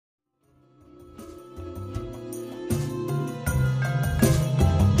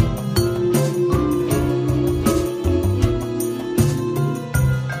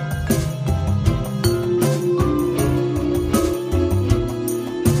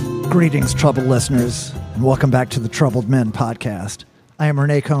Greetings, troubled listeners, and welcome back to the Troubled Men podcast. I am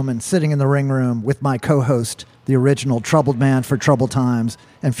Renee Coman, sitting in the ring room with my co-host, the original troubled man for troubled times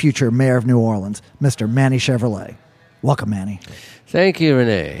and future mayor of New Orleans, Mr. Manny Chevrolet. Welcome, Manny. Thank you,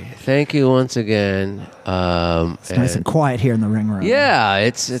 Renee. Thank you once again. It's nice and quiet here in the ring room. Yeah,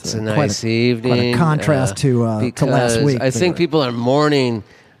 it's a nice evening. Quite a contrast to last week. I think people are mourning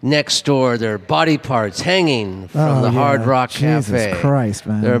next door. Their body parts hanging from the Hard Rock Cafe. Jesus Christ,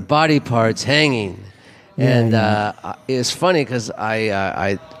 man. Their body parts hanging. It's funny because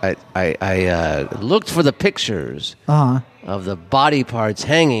I looked for the pictures of the body parts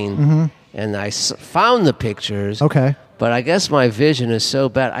hanging, and I found the pictures. Okay. But I guess my vision is so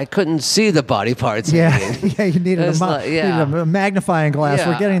bad, I couldn't see the body parts hanging. Yeah, you needed a magnifying glass. Yeah.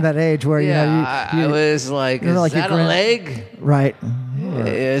 We're getting that age where, I was like, is that a leg? Right.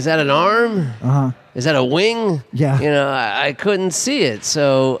 Is that an arm? Is that a wing? Yeah. I couldn't see it.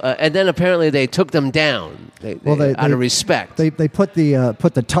 So, and then apparently they took them down. Out of respect. They put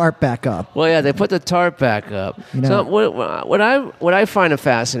the tarp back up. Well, yeah, they put the tarp back up. So what I find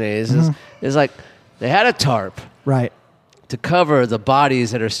fascinating is like they had a tarp. Right. To cover the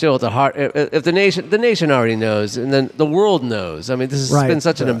bodies that are still at the heart. If the nation already knows, and then the world knows. I mean, this has been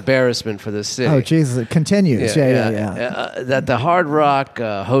such an embarrassment for the city. Oh, Jesus, it continues. That the Hard Rock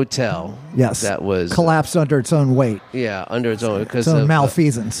Hotel. Yes. That was collapsed under its own weight. Yeah, under its own because of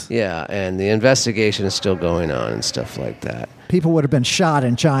malfeasance. And the investigation is still going on and stuff like that. People would have been shot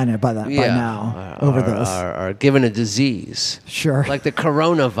in China by now over this. Are given a disease. Sure. Like the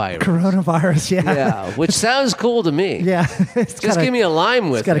coronavirus. Coronavirus, yeah. Yeah, which sounds cool to me. Yeah. Just give me a lime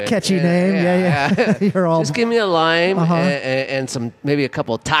with it. It's got a catchy name. Yeah. You're all... Just give me a lime and maybe a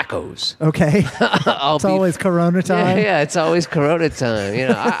couple of tacos. Okay. It's always Corona time. Yeah, it's always Corona time.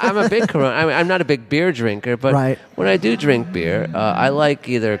 I'm a big Corona. I'm not a big beer drinker, but when I do drink beer, I like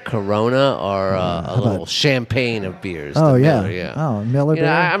either Corona or a little champagne of beers. Oh, yeah. Yeah. Oh, Miller beer.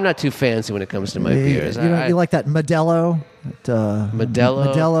 I'm not too fancy when it comes to my beers. You like that Modelo?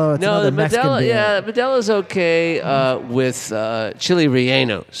 Modelo. It's another Mexican beer. Yeah, Modelo's okay with chili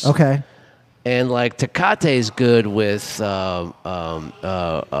rellenos. Okay. And like Tecate's good with burritos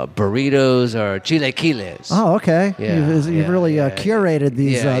or chilaquiles. Oh, okay. Yeah, you've really curated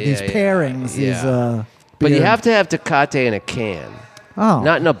these pairings. Yeah. But you have to have Tecate in a can. Oh.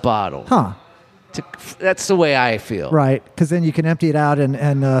 Not in a bottle. Huh. That's the way I feel. Right, because then you can empty it out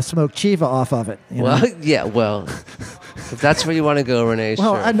and smoke Chiva off of it. If that's where you want to go, Renee.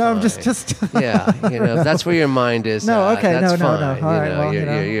 Well, sure, I know. fine. I'm just. If that's where your mind is. No, okay, that's no. fine. All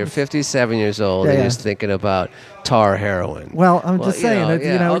right, you're 57 years old and you're just thinking about tar heroin. Well, I'm just saying. You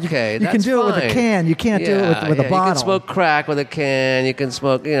can do it with a can. You can't do it with a bottle. You can smoke crack with a can. You can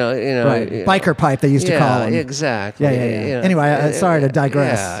smoke, biker pipe. They used to call them. Exactly. Yeah. Anyway, sorry to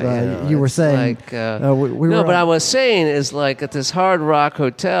digress. You were saying. But I was saying is like at this Hard Rock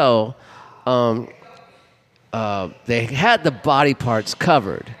Hotel. They had the body parts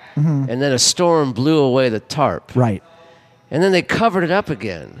covered, and then a storm blew away the tarp. Right. And then they covered it up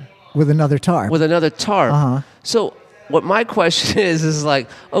again. With another tarp. So what my question is like,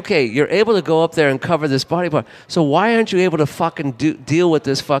 okay, you're able to go up there and cover this body part. So why aren't you able to fucking deal with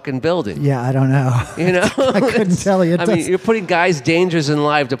this fucking building? Yeah, I don't know. I couldn't tell you. You're putting guys' dangers in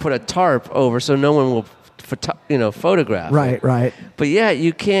life to put a tarp over so no one will... photograph. Right. But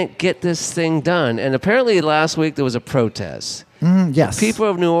you can't get this thing done. And apparently last week there was a protest. Yes. People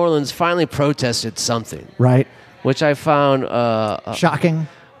of New Orleans finally protested something. Right. Which I found... shocking.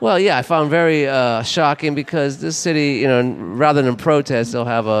 Well, I found very shocking because this city, rather than protest, they'll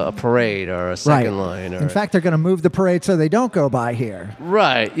have a parade or a second line. In fact, they're going to move the parade so they don't go by here.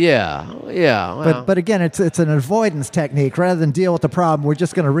 Right, yeah. Well, but again, it's an avoidance technique. Rather than deal with the problem, we're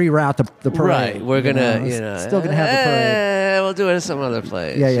just going to reroute the parade. Right, we're going to, still going to have the parade. We'll do it at some other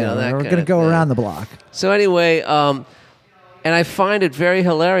place. Yeah, we're going to go around the block. So anyway, and I find it very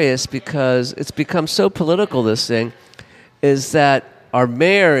hilarious because it's become so political, this thing, is that our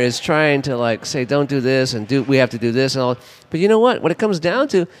mayor is trying to say don't do this and we have to do this and all. But you know what? When it comes down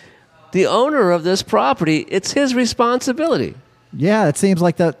to the owner of this property, it's his responsibility. Yeah, it seems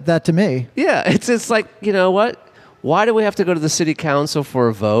like that to me. Yeah, it's like, you know what? Why do we have to go to the city council for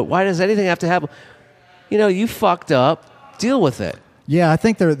a vote? Why does anything have to happen? You fucked up. Deal with it. Yeah, I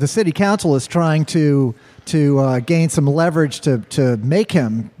think the city council is trying to gain some leverage to make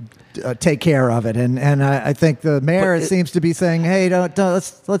him take care of it. And I think the mayor seems to be saying, "Hey, don't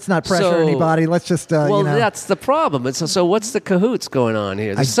let's not pressure anybody. Let's just well, that's the problem. And so what's the cahoots going on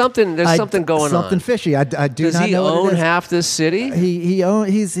here? There's something going on. Something fishy. I do Does not he know own what it is. half this city?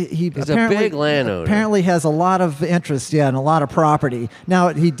 He's a big landowner. Apparently has a lot of interest, and a lot of property. Now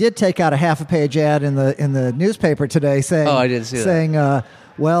he did take out a half-page ad in the newspaper today saying, I didn't see that. Saying,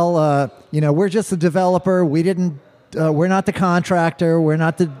 we're just a developer. We didn't. We're not the contractor. We're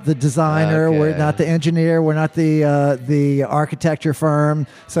not the designer. Okay. We're not the engineer. We're not the architecture firm.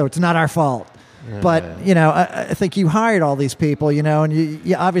 So it's not our fault. But I think you hired all these people, and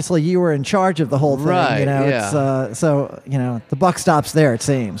you obviously you were in charge of the whole thing. Right, It's, so the buck stops there. It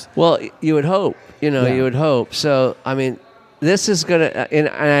seems. Well, you would hope. You would hope. So I mean, this is going to, and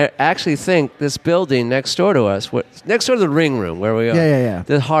I actually think this building next door to us, next door to the Ring Room where we are,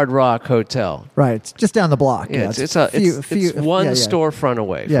 the Hard Rock Hotel. Right, it's just down the block. Yeah, it's one storefront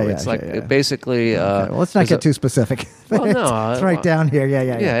away. It's basically. Okay. Well, let's not get too specific. Well, no, it's right down here. Yeah,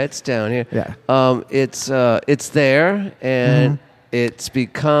 it's down here. Yeah, it's there, and it's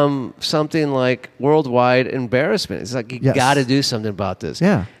become something like worldwide embarrassment. It's like you got to do something about this.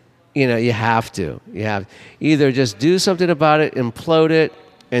 Yeah. You have to. You have either just do something about it, implode it,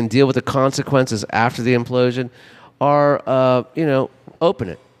 and deal with the consequences after the implosion, or open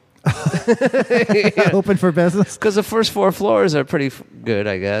it. Open for business. Because the first 4 floors are pretty good,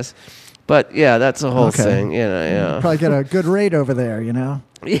 I guess. But yeah, that's the whole thing. Probably get a good rate over there. Yeah,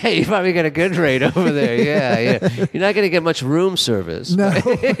 you probably get a good rate over there. Yeah. You're not going to get much room service. No.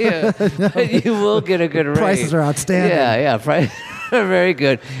 But you will get a good rate. Prices are outstanding. Yeah. Price. Very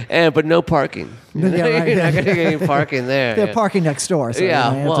good, but no parking. Yeah, right. You're not going to get any parking there. They're parking next door, so you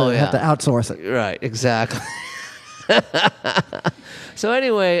have to outsource it. Right, exactly. So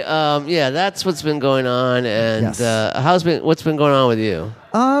anyway, that's what's been going on, and what's been going on with you?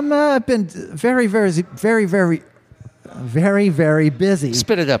 I've been very, very, very, very, very, very busy.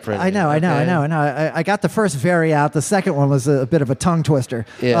 Spit it up, Randy. I know. I got the first very out. The second one was a bit of a tongue twister.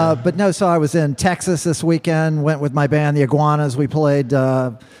 Yeah. But no, so I was in Texas this weekend, went with my band, the Iguanas. We played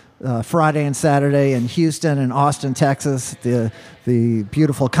Friday and Saturday in Houston and Austin, Texas, the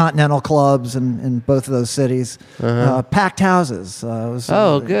beautiful Continental clubs in both of those cities. Packed houses.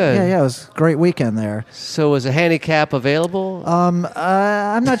 Good. Yeah, it was a great weekend there. So was a handicap available?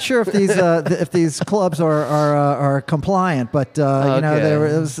 I'm not sure if these clubs are compliant, but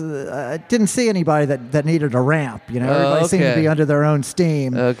I didn't see anybody that needed a ramp. Everybody seemed to be under their own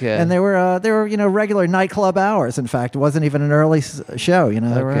steam. Okay. And they were regular nightclub hours. In fact, it wasn't even an early show.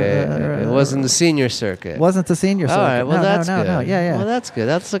 It wasn't the senior circuit. Wasn't the senior circuit. All right. Well, that's good. No. Yeah. Well, that's good.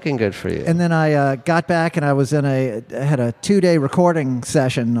 That's looking good for you. And then I got back and I was I had a 2-day recording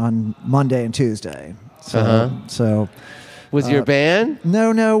session on Monday and Tuesday. So with your band?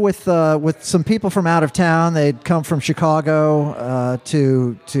 No, with some people from out of town. They'd come from Chicago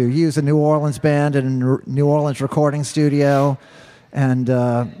to use a New Orleans band in a New Orleans recording studio, and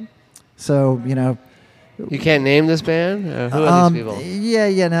You can't name this band? Who are these people?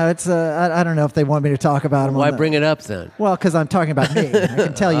 Yeah, no, it's I don't know if they want me to talk about them. Why bring it up then? Well, because I'm talking about me. I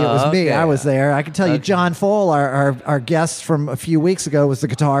can tell you it was me. I was there. I can tell you John Fole, our guest from a few weeks ago, was the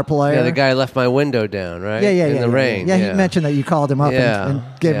guitar player. Yeah, the guy left my window down, right? In the rain. Yeah, he mentioned that you called him up and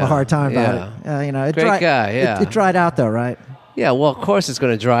gave him a hard time about it. Great guy, yeah. It dried out though, right? Yeah, well, of course it's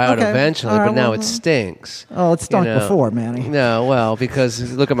going to dry out eventually, but now it stinks. Oh, it stunk before, Manny. No, well,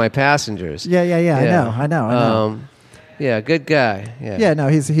 because look at my passengers. Yeah. I know. Yeah, good guy. Yeah, no,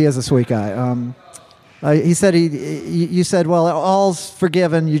 he is a sweet guy. He said you said, well, all's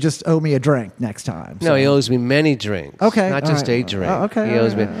forgiven. You just owe me a drink next time. So. No, he owes me many drinks. Okay, not just a drink. Okay, he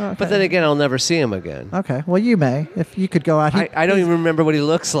owes me. Okay. But then again, I'll never see him again. Okay, well, you may if you could go out. I don't even remember what he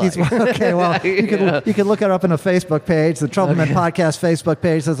looks like. Okay, well, you can look it up on a Facebook page. The Troubleman Podcast Facebook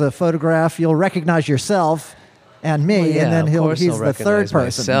page has a photograph. You'll recognize yourself and me, and then he's the third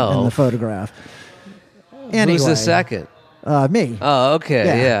person in the photograph. Anyway, who's the second? Me. Oh,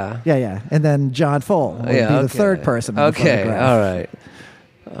 okay, yeah. And then John Fole would be the third person. Okay, all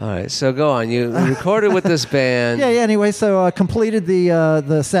right. So go on. You recorded with this band. Yeah. Anyway, so completed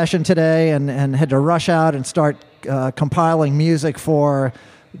the session today and had to rush out and start compiling music for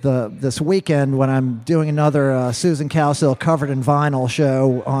this weekend when I'm doing another Susan Cowsill covered in vinyl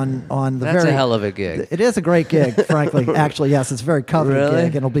show on the That's a hell of a gig. It is a great gig, frankly. Actually, yes, it's a very coveted Really?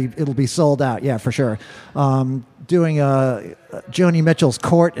 gig. It'll be sold out, yeah, for sure. doing Joni Mitchell's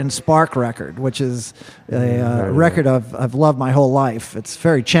Court and Spark record, which is a record I've loved my whole life. It's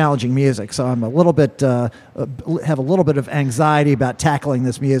very challenging music, so I'm a little bit have a little bit of anxiety about tackling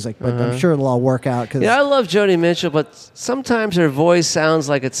this music, but I'm sure it'll all work out. Cause I love Joni Mitchell, but sometimes her voice sounds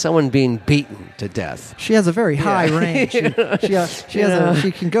like it's someone being beaten to death. she has a very high range.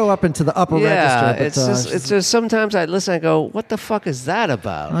 She can go up into the upper register. But, it's just sometimes I listen and go, what the fuck is that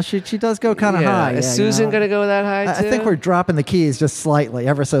about? well, she does go kind of high. Is Susan going to go that high too? I think we're dropping the keys just slightly,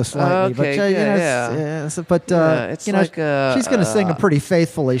 ever so slightly. Okay, it's like she's going to sing them pretty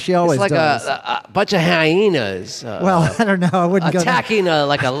faithfully. She always it's like does. a bunch of hyenas. Well, I don't know. I wouldn't attacking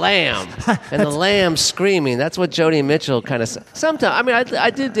like a lamb, and the lamb screaming. That's what Joni Mitchell kind of. Sometimes, I mean, I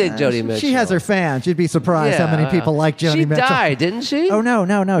did dig Joni Mitchell. She has her fans. You'd be surprised how many people like Joni Mitchell. She died, didn't she? Oh no,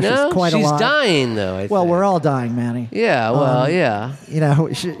 she's quite alive. She's dying though. I think. Well, we're all dying, Manny. Yeah. Well, yeah. You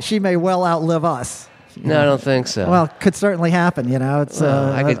know, she may well outlive us. No, I don't think so. Well, could certainly happen. You know, it's.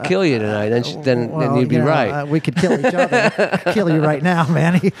 I could kill you tonight. Then you'd be right. We could kill each other. Kill you right now,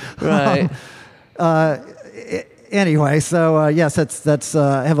 Manny. Right. Anyway, so yes, that's.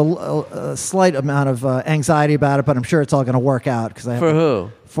 I have a slight amount of anxiety about it, but I'm sure it's all going to work out because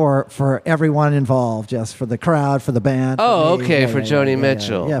who? For everyone involved, yes, for the crowd, for the band. Oh, okay, for Joni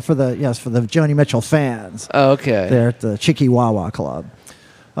Mitchell. Yeah, for the Joni Mitchell fans. Oh, okay. They're at the Chikiwawa Club.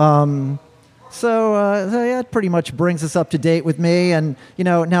 So yeah, it pretty much brings us up to date with me, and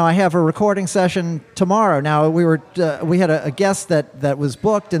now I have a recording session tomorrow. Now we had a guest that was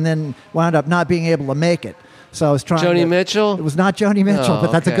booked and then wound up not being able to make it. So I was trying. Joni Mitchell? It was not Joni Mitchell,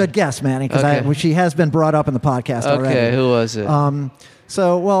 but that's a good guess, Manny, because she has been brought up in the podcast already. Okay, who was it?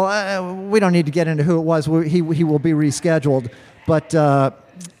 So we don't need to get into who it was. He will be rescheduled, but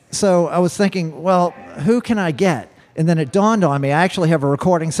so I was thinking, well, who can I get? And then it dawned on me, I actually have a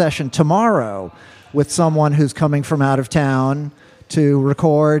recording session tomorrow with someone who's coming from out of town to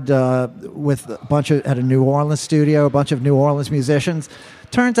record with at a New Orleans studio, a bunch of New Orleans musicians.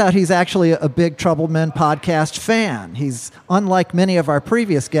 Turns out he's actually a big Troubled Men podcast fan. He's unlike many of our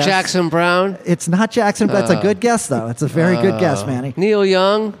previous guests. Jackson Brown? It's not Jackson, but it's a good guess, though. It's a very good guess, Manny. Neil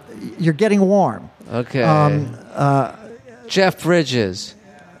Young? You're getting warm. Okay. Jeff Bridges?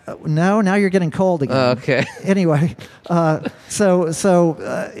 No, now you're getting cold again. Okay. Anyway,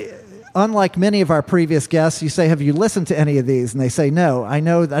 unlike many of our previous guests, you say, have you listened to any of these? And they say, no. I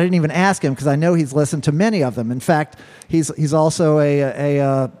know. I didn't even ask him because I know he's listened to many of them. In fact, he's also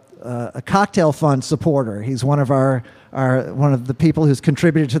a Cocktail Fund supporter. He's one of one of the people who's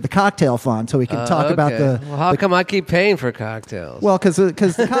contributed to the Cocktail Fund, so we can talk about the. Well, how come I keep paying for cocktails? Well, because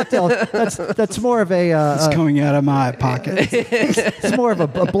the cocktail that's more of a. It's coming out of my pocket. It's more of a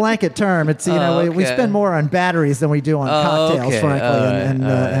blanket term. It's we spend more on batteries than we do on cocktails,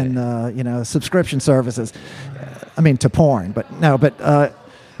 frankly, and subscription services. I mean, to porn, but no, but.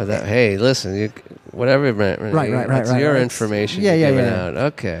 Hey, listen, whatever. Right. That's your information. Yeah. Out.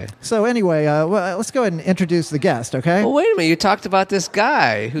 Okay. So anyway, let's go ahead and introduce the guest. Okay. Well, wait a minute. You talked about this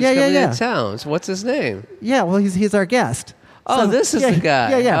guy who's coming to town. So what's his name? Yeah. Well, he's our guest. Oh, this is the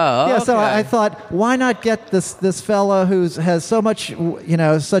guy. Yeah. Oh, okay. So I thought, why not get this fella who has so much,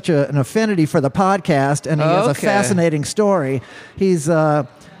 such an affinity for the podcast, and he has a fascinating story. He's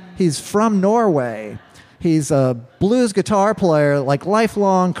from Norway. He's a blues guitar player, like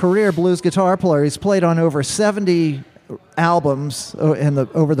lifelong career blues guitar player. He's played on over 70 albums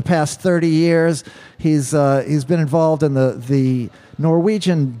over the past 30 years. He's been involved in the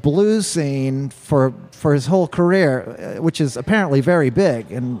Norwegian blues scene for his whole career, which is apparently very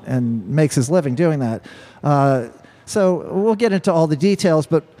big, and makes his living doing that. So we'll get into all the details,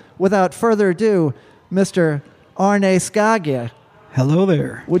 but without further ado, Mr. Arne Skage. Hello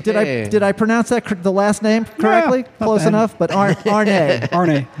there. Did I pronounce the last name correctly? Yeah, Close enough, but Arne.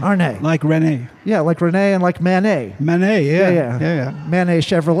 Arne. Like Rene. Yeah, like Rene and like Manet. Manet, yeah. Manet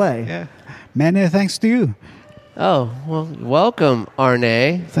Chevrolet. Yeah. Manet, thanks to you. Oh, well, welcome,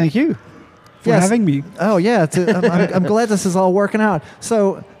 Arne. Thank you for having me. Oh, yeah. I'm glad this is all working out.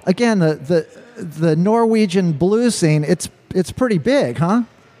 So, again, the Norwegian blues scene, it's pretty big, huh?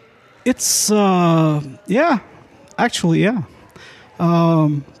 It's, actually, yeah.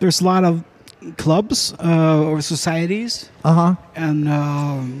 There's a lot of clubs or societies,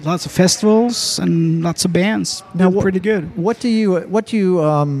 and lots of festivals and lots of bands. Now, pretty good. What do you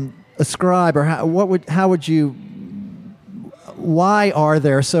ascribe, or how would you? Why are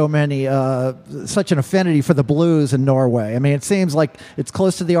there so many such an affinity for the blues in Norway? I mean, it seems like it's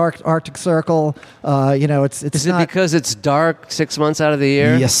close to the Arctic Circle. It's. Is it because it's dark 6 months out of the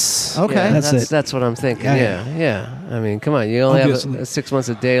year? Yes. Okay, yeah, that's what I'm thinking. Yeah. I mean, come on, you only have 6 months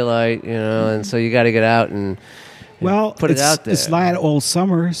of daylight, and so you got to get out and Well, put it out there. It's light all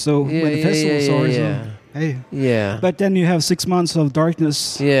summer, so when the festivals are, so, hey. Yeah. But then you have 6 months of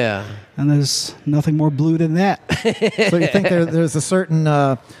darkness. Yeah. And there's nothing more blue than that. So you think there's a certain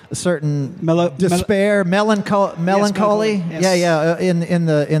despair, melancholy? Yes. In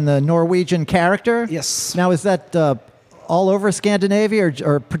the Norwegian character. Yes. Now is that all over Scandinavia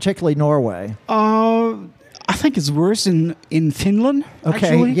or particularly Norway? I think it's worse in Finland. Okay.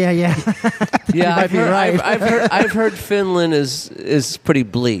 Actually. Yeah. Yeah, might be right. I've heard Finland is pretty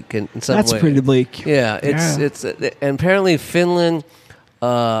bleak in some way. That's pretty bleak. Yeah, it's and apparently Finland.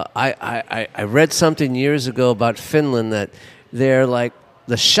 I read something years ago about Finland that they're like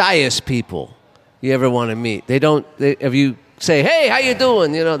the shyest people you ever want to meet. If you say, "Hey, how you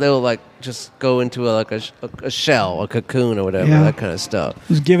doing?" They'll like just go into a shell, a cocoon, or whatever, that kind of stuff.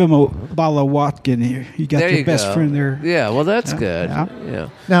 Just give them a bottle of vodka, and you got your best friend there. Yeah, well, that's good. Yeah.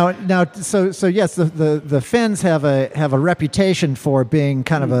 Now, so yes, the Finns have a reputation for being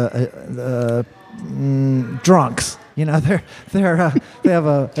kind of a drunks. They have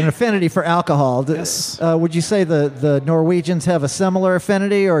an affinity for alcohol. Yes. Would you say the Norwegians have a similar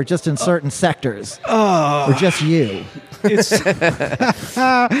affinity, or just in certain sectors, or just you? It's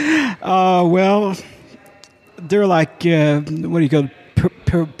well, they're like what do you call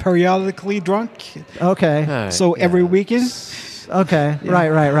periodically drunk? Okay. Right, so every weekend. Okay. Yeah.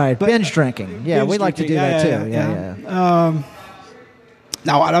 Right. But binge drinking. Yeah, we like to do that too. Yeah.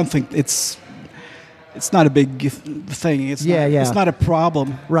 No, I don't think it's not a big thing. It's not a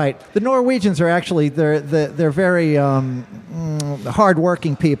problem. Right. The Norwegians are actually they're very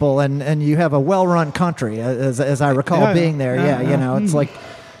hardworking people, and you have a well-run country, as I recall being there. It's like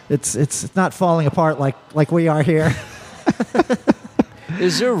it's not falling apart like we are here.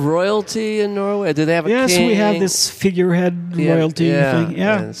 Is there royalty in Norway? Do they have a king? Yes, we have this figurehead royalty thing.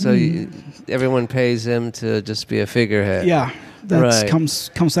 Yeah. And so everyone pays him to just be a figurehead. Yeah. That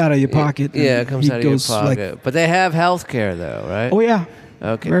comes out of your pocket. It comes out of your pocket. But they have health care, though, right? Oh, yeah.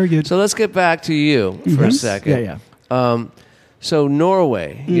 Okay. Very good. So let's get back to you for a second. Yeah. So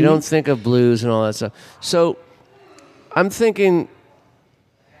Norway, you don't think of blues and all that stuff. So I'm thinking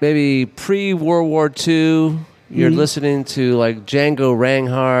maybe pre-World War II, you're listening to like Django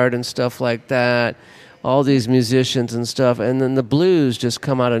Reinhardt and stuff like that, all these musicians and stuff, and then the blues just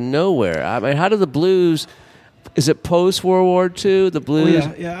come out of nowhere. I mean, how do the blues... Is it post World War II? The blues.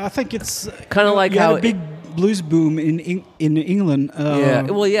 Oh, yeah. I think it's kind of like you how had a big blues boom in England. In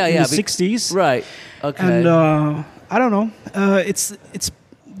the '60s. Right. Okay. And I don't know. It's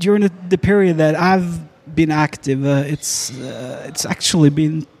during the period that I've been active. It's actually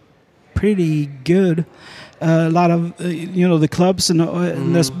been pretty good. A lot of the clubs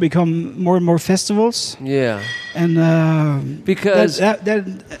and there's become more and more festivals. Yeah. And because that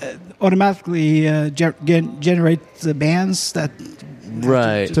automatically generates the bands that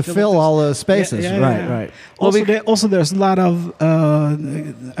to fill all those spaces. Right. Also, there's a lot of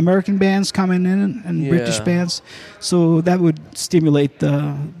American bands coming in and British bands, so that would stimulate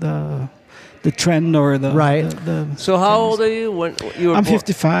the trend or the So how old are you when you were? I'm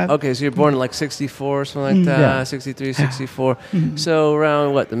 55. Okay, so you're born in like 64 or something like that, 63, 64. So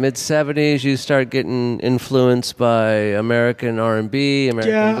around the mid 70s, you start getting influenced by American R&B,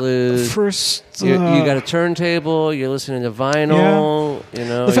 American blues. First, you got a turntable. You're listening to vinyl.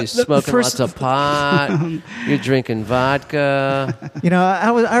 You're smoking lots of pot. You're drinking vodka.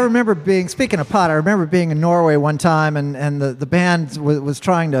 I remember speaking of pot. I remember being in Norway one time, and the band was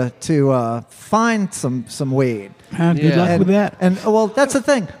trying to find some weed. Good luck with that. And well, that's the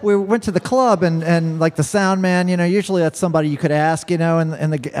thing. We went to the club, and like the sound man, usually that's somebody you could ask,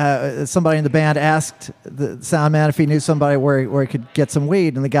 and somebody in the band asked the sound man if he knew somebody where he could get some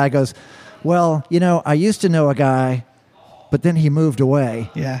weed, and the guy goes, "Well, I used to know a guy, but then he moved away."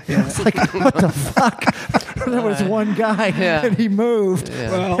 Yeah. It's like, what the fuck? There was one guy, and he moved.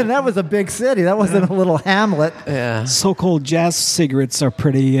 Yeah. Well, and that was a big city. That wasn't a little hamlet. Yeah. So-called jazz cigarettes are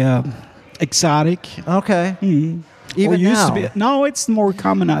pretty exotic. Okay. Even used now. to be. No, it's more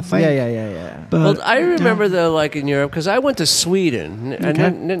common, I think. Yeah. But, I remember though, like in Europe, because I went to Sweden. I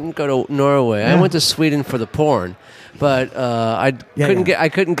didn't go to Norway. Yeah. I went to Sweden for the porn, but I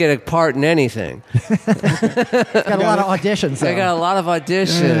couldn't get a part in anything. Got a lot of auditions. Though. I got a lot of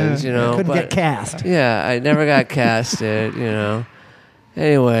auditions, Couldn't get cast. Yeah, I never got casted.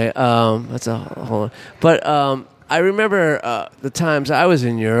 Anyway, that's a whole. But I remember the times I was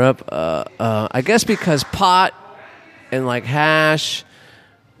in Europe. I guess because pot and like hash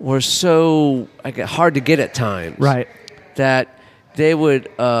were so hard to get at times. Right. That they would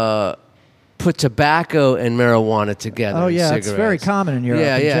put tobacco and marijuana together. Oh in yeah, cigarettes. it's very common in Europe.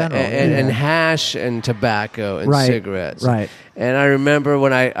 Yeah, in yeah, general. and hash and tobacco and Right, cigarettes. right. And I remember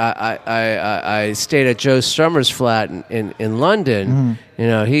when I stayed at Joe Strummer's flat in London. Mm-hmm. You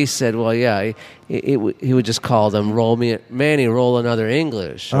know, he said, "Well, yeah." He would just call them, Manny, roll another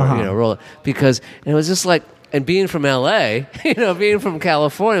English, or Uh-huh. roll it, because and it was just like, and being from L.A., being from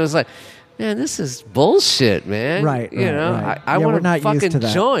California, it was like, man, this is bullshit, man. Right, You right, know, right. I Yeah, want we're not to used fucking to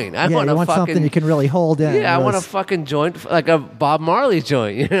that. joint. I Yeah, want you to want fucking something you can really hold in. yeah, I want a Those- fucking joint, like a Bob Marley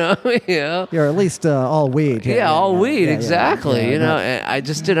joint, you know? You're at least all weed. Yeah, all weed, yeah, exactly. yeah, You know, not- and I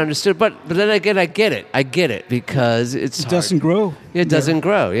just didn't understand. But then again, I get it because it's It hard. doesn't grow. It doesn't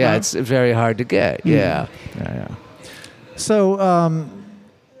grow. Yeah, it's very hard to get. Yeah. Yeah. So,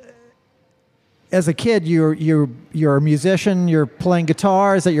 as a kid, you're a musician. You're playing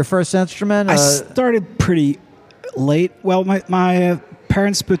guitar. Is that your first instrument? I started pretty late. Well, my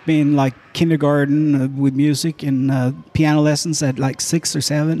parents put me in like kindergarten with music and piano lessons at like 6 or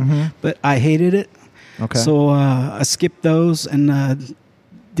 7, but I hated it. Okay. So I skipped those and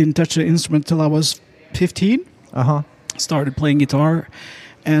didn't touch the instrument till I was 15. Started playing guitar,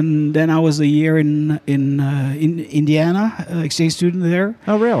 and then I was a year in Indiana, exchange student there.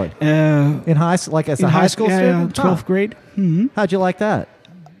 Oh, really? In as a high school student? 12th grade. Mm-hmm. How'd you like that?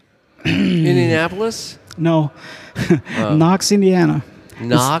 Indianapolis? No, Knox, Indiana.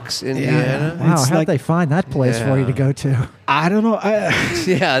 Knox, Indiana? Wow, It's how'd like- they find that place for you to go to? I don't know.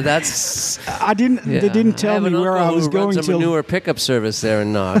 Yeah, that's... I didn't. Yeah. They didn't tell I have me an where uncle I was who going runs a till. manure pickup service there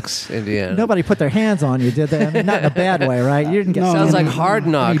in Knox, Indiana. Nobody put their hands on you, did they? I mean, not in a bad way, right? You didn't get No, Sounds no, like no. Hard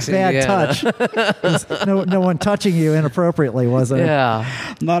Knocks, any bad Indiana. touch. no one touching you inappropriately, was there? Yeah.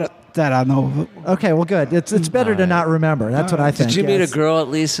 Not that I know. Okay, well, good. It's better to not remember. That's what I think. Did you meet a yes. girl at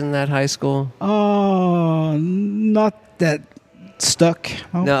least in that high school? Oh, not that stuck.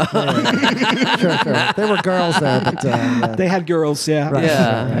 Oh. No. Sure. There were girls there, but yeah. They had girls. Yeah. Right.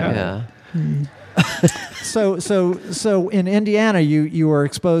 Yeah. So in Indiana, you were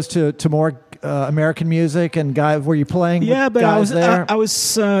exposed to more American music and were you playing? Yeah, with but guys there? I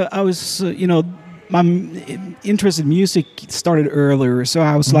was my interest in music started earlier, so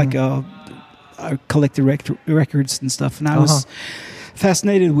I was like I collected records and stuff, and I was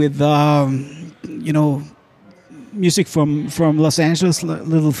fascinated with music from Los Angeles,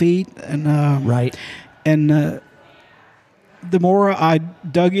 Little Feat, and right. and the more I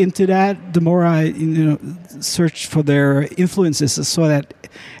dug into that, the more I searched for their influences, so that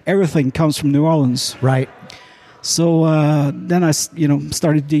everything comes from New Orleans. Right. So then I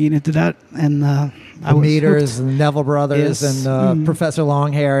started digging into that, and The I was Meters hooked. and Neville Brothers Yes. and Professor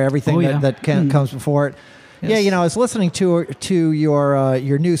Longhair, everything Oh, yeah. that comes before it. Yes. Yeah, I was listening to your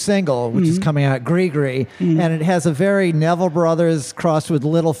new single, which is coming out, Gree, and it has a very Neville Brothers crossed with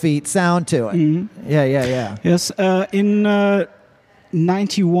Little Feat sound to it. Yeah. Yes, in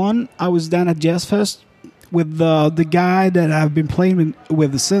 '91, I was down at Jazz Fest with the guy that I've been playing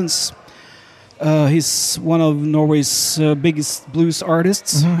with since. He's one of Norway's biggest blues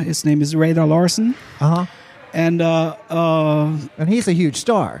artists. His name is Reidar Larsen, and And he's a huge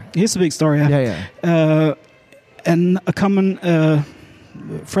star. he's a big star. Yeah. And a common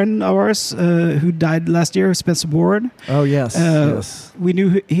friend of ours who died last year, Spencer Board. Oh yes, yes. We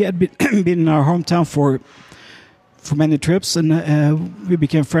knew he had been in our hometown for many trips, and we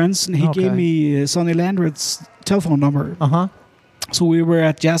became friends. And he Okay. gave me Sonny Landreth's telephone number. So we were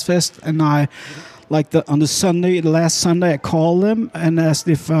at Jazz Fest, and I, on the last Sunday, I called him and asked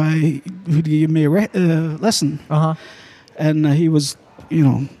if he would give me a lesson. And he was,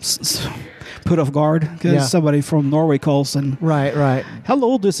 put off guard because Yeah. somebody from Norway calls and Right.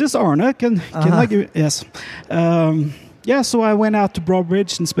 hello, this is Arne. Can I give? Yes. So I went out to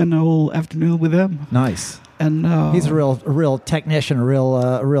Broadbridge and spent the whole afternoon with him. Nice. And He's a real technician, a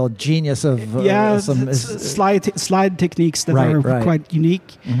real genius of some slide techniques that Right, are right. quite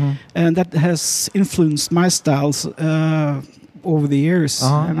unique, and that has influenced my styles over the years.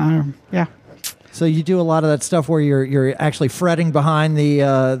 And So you do a lot of that stuff where you're actually fretting behind the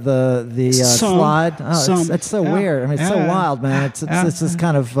slide. Oh, it's so weird. I mean, it's so wild, man. It's this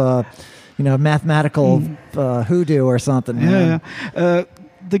kind of mathematical hoodoo or something.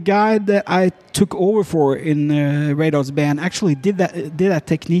 The guy that I took over for in Raidar's band actually did that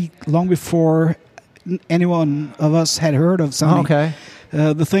technique long before anyone of us had heard of Sonny. Okay.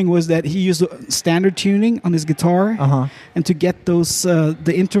 The thing was that he used standard tuning on his guitar, and to get those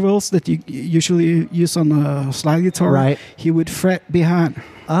the intervals that you usually use on a slide guitar, Right. he would fret behind.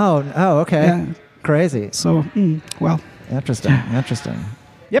 Oh, okay. Yeah. Crazy. So, well, Interesting.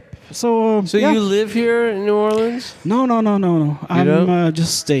 yep. So So yeah. you live here in New Orleans? No. I'm don't?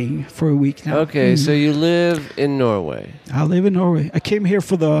 just staying for a week now. Okay, so you live in Norway. I live in Norway. I came here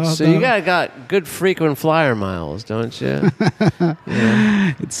for So you got good frequent flyer miles, don't you?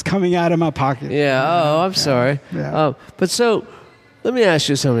 Yeah. It's coming out of my pocket. Yeah. Oh, I'm sorry. Yeah. But so, let me ask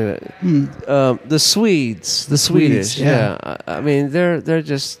you something. The Swedes, the Swedish. yeah. I mean, they're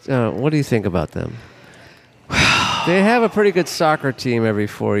just. What do you think about them? They have a pretty good soccer team every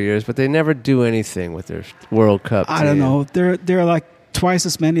 4 years, but they never do anything with their World Cup team. I don't know. They're like twice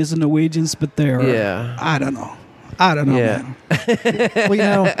as many as the Norwegians, but they're. Yeah. I don't know. Yeah. Man. Well, you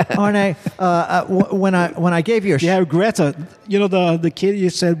know, Arne, when I gave you a Yeah, Greta. You know the kid you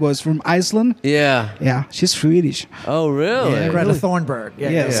said was from Iceland. Yeah. Yeah, she's Swedish. Oh, really? Yeah. Greta really? Thunberg. Yeah,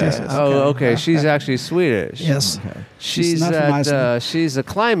 Yes, yeah. yes, yes. Oh, okay. She's actually Swedish. Yes. She's not from Iceland. she's a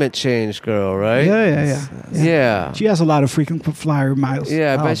climate change girl, right? Yeah. Yeah. She has a lot of frequent flyer miles.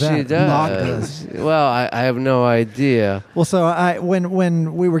 Yeah, I Oh, bet she that lot does. Well, I have no idea. Well, so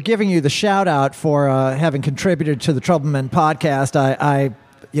when we were giving you the shout out for having contributed to the Trouble Men podcast, I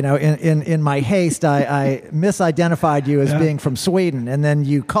you know, in my haste, I misidentified you as being from Sweden, and then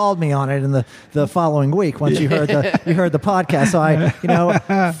you called me on it in the following week once you heard the podcast.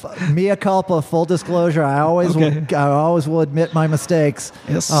 So mea culpa, full disclosure. I always will admit my mistakes.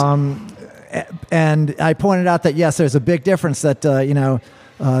 Yes. And I pointed out that yes, there's a big difference that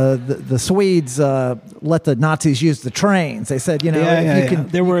the Swedes let the Nazis use the trains. They said, you can.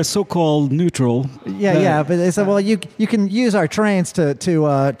 They were so-called neutral. But they said, well, you can use our trains to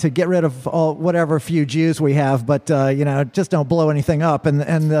get rid of whatever few Jews we have, but just don't blow anything up. And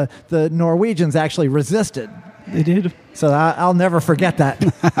the Norwegians actually resisted. They did. So I'll never forget that.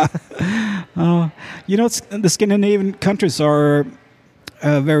 The Scandinavian countries are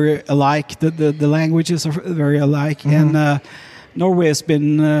very alike. The languages are very alike, and Norway has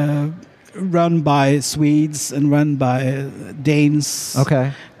been run by Swedes and run by Danes.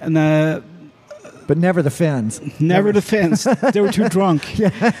 Okay. And but never the Finns. Never the Finns. They were too drunk.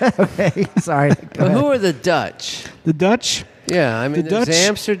 Okay. Sorry. But who are the Dutch? The Dutch. Yeah, I mean, there's Dutch-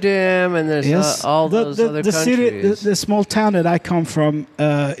 Amsterdam and there's all those other the countries. city, the small town that I come from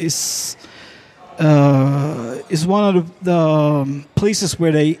is one of the places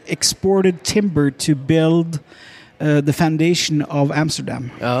where they exported timber to build the foundation of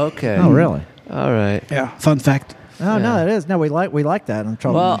Amsterdam. Oh, okay. Oh, really? All right. Yeah, fun fact. Oh, no, it is. No, we like that on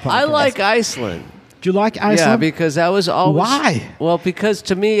Trouble Well, Men I podcast. like Iceland. Do you like Iceland? Yeah, because I was always... Why? Well, because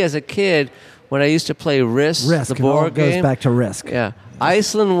to me as a kid, when I used to play Risk, the it all board goes game... back to Risk. Yeah.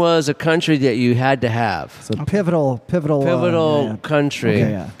 Iceland was a country that you had to have. So pivotal country.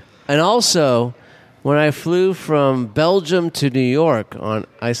 Okay, yeah. And also, when I flew from Belgium to New York on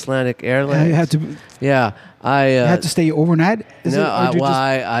Icelandic Airlines... you had to. Yeah, I... You had to stay overnight.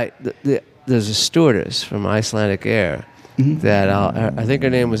 There's a stewardess from Icelandic Air that I think her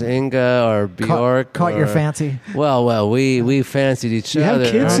name was Inga or Bjork. Caught your fancy? Well, we fancied each You other.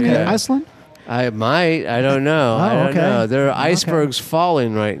 have kids in Iceland? I might. I don't know. I don't okay. know. There are icebergs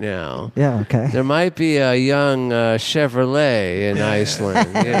falling right now. Yeah, okay. There might be a young Chevrolet in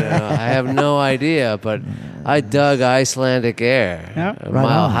Iceland. I have no idea, but I dug Icelandic Air, Yeah. a Right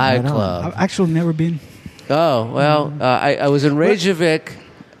Mile on, High right on. Club. I've actually never been. Oh, well, I was in Reykjavik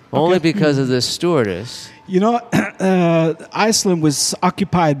only because of this stewardess. Iceland was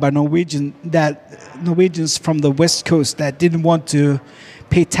occupied by Norwegians from the west coast that didn't want to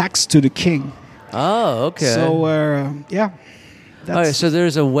pay tax to the king. Oh, okay. So, So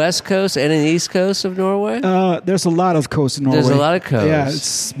there's a west coast and an east coast of Norway? there's a lot of coast in Norway. There's a lot of coast. Yeah,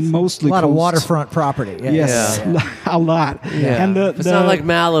 it's mostly A lot of coast. waterfront property. Yeah. Yes, a lot. Yeah. And it's not like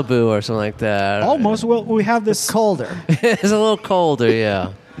Malibu or something like that. almost. Well, we have this. It's colder. It's a little colder,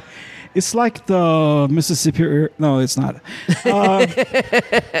 yeah. It's like the Mississippi. No, it's not.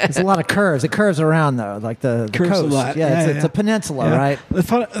 There's a lot of curves. It curves around though, like the Curves a coast. lot. Yeah, Yeah, it's a peninsula, Yeah. right?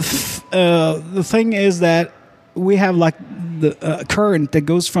 The thing is that we have like the current that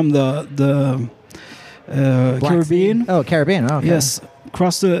goes from the Black Caribbean. Sea? Oh, Caribbean. Okay. Yes,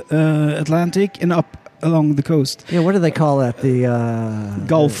 across the Atlantic and up along the coast. Yeah. What do they call that? The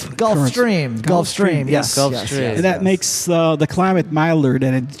Gulf Gulf current. Stream. Gulf Stream, Yes. Gulf yes, Stream. yes, And that yes. makes the climate milder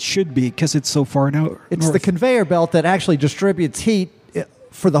than it should be because it's so far north. It's the conveyor belt that actually distributes heat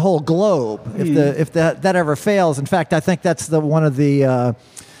for the whole globe. If that ever fails, in fact, I think that's one of the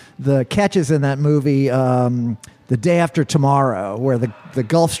catches in that movie, The Day After Tomorrow, where the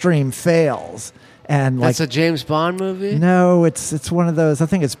Gulf Stream fails. And That's a James Bond movie? No, it's one of those. I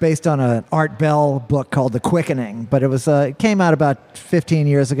think it's based on an Art Bell book called The Quickening, but it came out about 15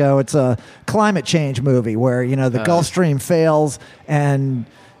 years ago. It's a climate change movie where the Gulf Stream fails and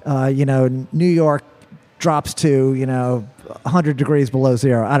New York drops to 100 degrees below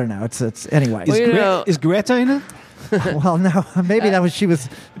zero. I don't know. It's anyway. Well, Is Greta in it? Well, no, maybe that was she might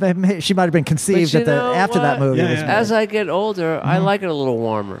have been conceived But after that movie. Yeah, was yeah. made. As I get older, I like it a little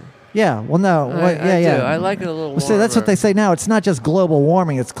warmer. Yeah, well, no, I yeah, do. yeah. I like it a little Well, see, that's what warmer. they say now. It's not just global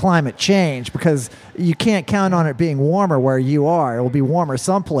warming; it's climate change because you can't count on it being warmer where you are. It will be warmer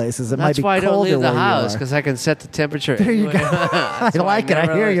some places. It might That's be why I don't colder leave the where you house are. because I can set the temperature. There you go. I like it.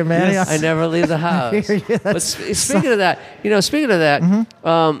 I hear you, man. Yes. I never leave the house. hear you. But That's speaking of that,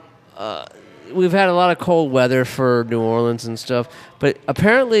 we've had a lot of cold weather for New Orleans and stuff. But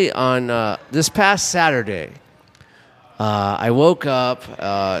apparently on this past Saturday, I woke up.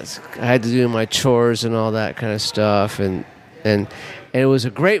 I had to do my chores and all that kind of stuff, and it was a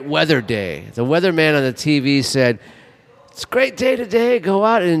great weather day. The weatherman on the TV said, "It's a great day today. Go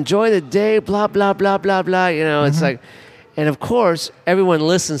out and enjoy the day." Blah blah blah blah blah. It's like, and of course, everyone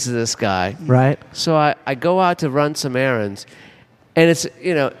listens to this guy. Right. So I go out to run some errands, and it's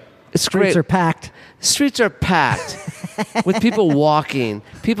Streets great. are packed. Streets are packed with people walking,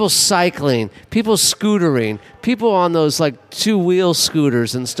 people cycling, people scootering, people on those like 2-wheel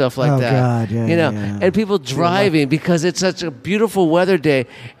scooters and stuff like Oh, that. God, yeah, yeah. And people driving because it's such a beautiful weather day.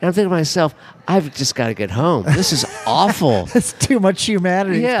 And I'm thinking to myself, I've just got to get home. This is awful. It's too much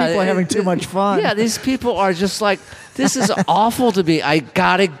humanity. People are having too much fun. Yeah, these people are just like, this is awful to me. I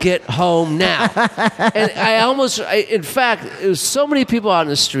gotta get home now. And in fact, it was so many people out in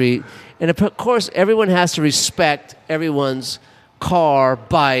the street, and of course, everyone has to respect everyone's car,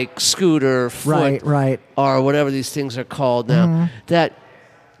 bike, scooter, foot, Right. or whatever these things are called now. That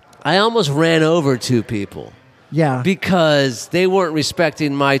I almost ran over 2 people. Yeah. Because they weren't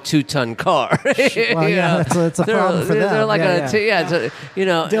respecting my 2-ton car. Well, yeah, it's a problem for them. They're like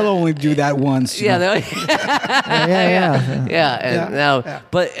Yeah. They'll only do that once. yeah, Yeah. yeah, and now,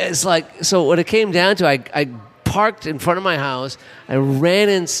 but it's like, so what it came down to, I parked in front of my house, I ran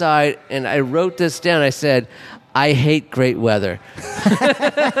inside, and I wrote this down. I said, I hate great weather.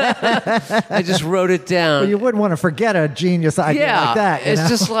 I just wrote it down. Well, you wouldn't want to forget a genius idea like that. it's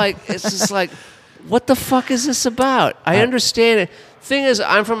just like, what the fuck is this about? I understand it. Thing is,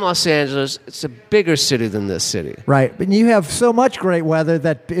 I'm from Los Angeles. It's a bigger city than this city. Right, but you have so much great weather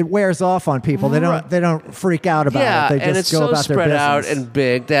that it wears off on people. They don't freak out about Yeah, it. They just and it's go so about their spread business. out and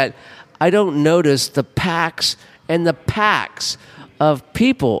big that I don't notice the packs and the packs of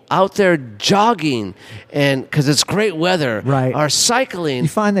people out there jogging, and because it's great weather, Right. are cycling. You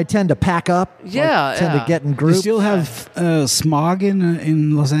find they tend to pack up. Yeah, tend yeah. to get in You groups. still have smog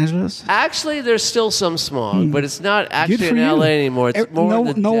in Los Angeles? Actually, there's still some smog, but it's not actually Good for in you. LA anymore. It's more no,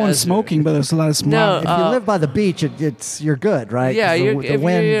 in the no one's desert. smoking, but there's a lot of smog. if you live by the beach, you're good, right? Yeah, 'Cause you're, the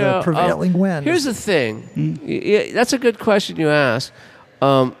wind, the prevailing wind. Here's the thing. That's a good question you asked.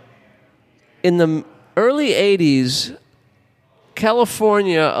 In the early '80s,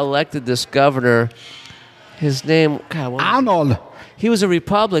 California elected this governor. His name, God, what was Arnold. he was a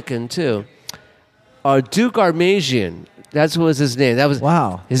Republican too. Duke Armesian. That was his name. That was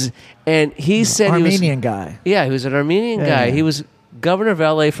Wow. And he said Armenian guy. he was an Armenian guy. Yeah. He was governor of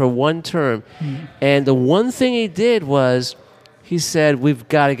LA for one term, and the one thing he did was he said we've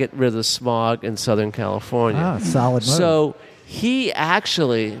got to get rid of the smog in Southern California. Ah, solid move. So he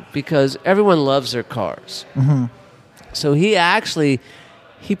actually, because everyone loves their cars, so he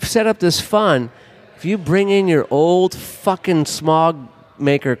set up this fund. If you bring in your old fucking smog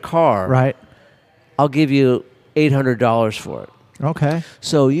maker car, Right. I'll give you $800 for it. Okay.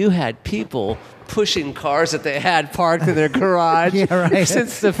 So you had people pushing cars that they had parked in their garage Yeah, right.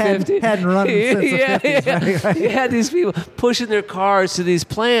 since the Hadn't 50s. run since the 50s, right. You had these people pushing their cars to these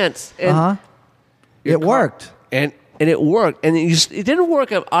plants. And your It car- worked. And it worked. And it didn't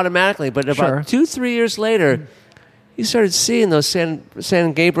work automatically, but about Sure. 2-3 years later, you started seeing those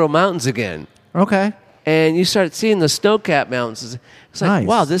San Gabriel Mountains again. Okay. And you start seeing the snow-capped mountains. It's like, Nice.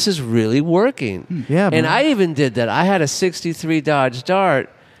 wow, this is really working. Yeah, and man. I even did that. I had a 63 Dodge Dart.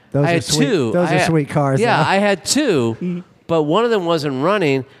 Those I are had sweet. 2. Those I are had- sweet cars. Yeah, though. I had 2, but one of them wasn't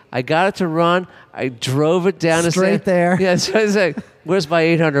running. I got it to run. I drove it down to Straight there. Yeah, so I was like, "Where's my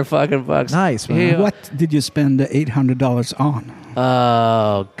 800 fucking bucks?" Nice, man. Here you go. What did you spend the $800 on?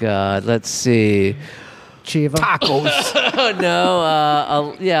 Oh God, let's see. Chiva. Oh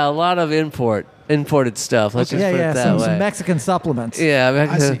no, a lot of imported stuff. Let's just Yeah, put yeah. it that Some way. Mexican supplements. Yeah,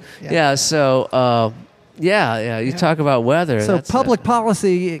 I see. Yeah. So, you talk about weather. So that's public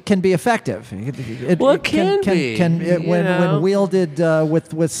policy can be effective. Well, it can be, when wielded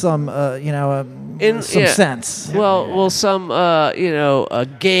with some some sense. some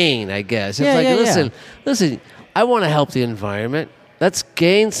gain, I guess. It's Yeah, like yeah, yeah. listen. I want to help the environment. let's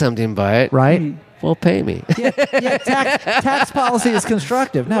gain something by it. Right? Well, pay me. Yeah, tax policy is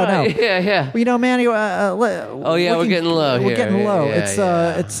constructive. No, Right, no. Yeah. Well, you know, Manny. We're getting low We're here. getting low. Yeah,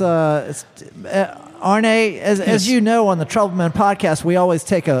 Arne, as you know, on the Troubled Men podcast, we always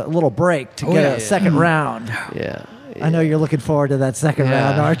take a little break to get a second round. Yeah. I know you're looking forward to that second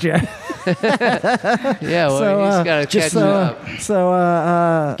round, aren't you? Yeah, well, he's got to catch up.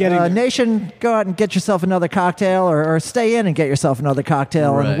 So, Nation, go out and get yourself another cocktail, or stay in and get yourself another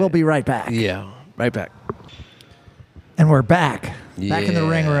cocktail, and Right. we'll be right back. Yeah, right back. And we're back. Back in the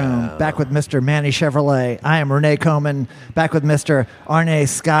ring room. Back with Mr. Manny Chevrolet. I am Renee Coman. Back with Mr. Arne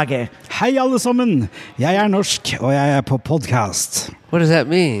Skage. Hei alle sammen, jeg norsk, og jeg på podcast. What does that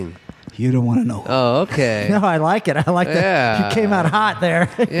mean? You don't want to know. Oh, okay. No, I like it. I like that. Yeah. You came out hot there.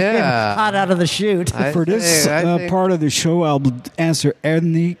 You came Yeah. hot out of the chute. For this I think- part of the show, I'll answer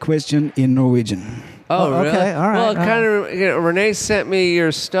any question in Norwegian. Oh, Oh, really? okay, all right, Well, all right. kind of. Renee sent me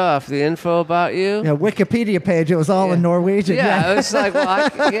your stuff, the info about you. Yeah, Wikipedia page. It was all in Norwegian. Yeah, it was like, well,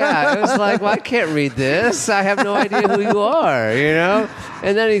 I can't read this. I have no idea who you are, you know.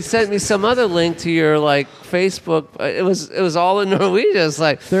 And then he sent me some other link to your like Facebook. It was all in Norwegian. It's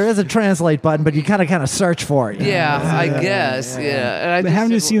like, There is a translate button, but you kind of search for it. yeah, I guess, yeah. And I But just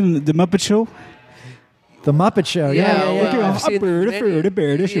haven't you said, seen The Muppet Show? The Muppet Show. Yeah, Yeah, yeah, well, yeah. I've seen many- That's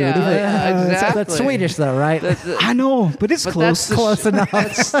exactly. Swedish, though, right? I know, but it's But close. that's the Close enough.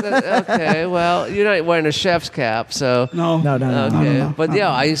 okay, well, you're not wearing a chef's cap, so. No, No. Okay, but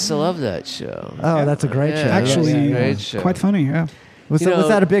yeah, I used to love that show. Oh, that's a great Yeah, show. Actually, yeah, great show. quite funny. Yeah, Was, You was know-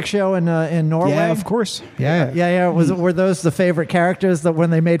 that a big show in Norway? yeah, of course. Yeah. Yeah. Were those the favorite characters that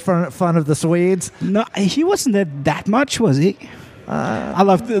when they made fun of the Swedes? No, he wasn't that much, was he? I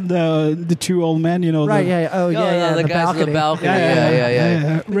loved the two old men. You know, Right. the, Yeah. Oh, yeah. the in the guys balcony. on the balcony. Yeah.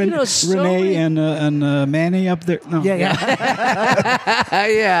 Yeah. Ren- You know, so Renee many- and Manny up there. No. Yeah.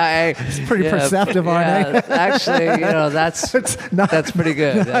 yeah, It's pretty perceptive, aren't yeah, actually, you know, that's not- that's pretty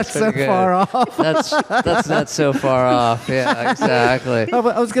good. Not That's so pretty good. far off. That's not so far off. Yeah, exactly. Oh,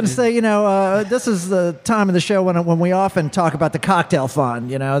 but I was going to say, this is the time of the show when we often talk about the cocktail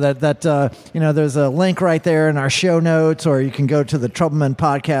fund. You know that there's a link right there in our show notes, or you can go to the Troubleman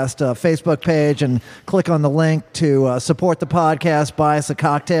Podcast Facebook page and click on the link to support the podcast, buy us a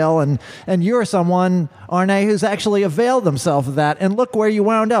cocktail, and you're someone, Arne, who's actually availed themselves of that. And look where you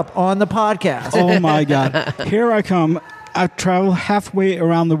wound up on the podcast. Oh my God! Here I come. I travel halfway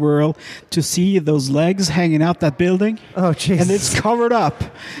around the world to see those legs hanging out that building. Oh, jeez. And it's covered up.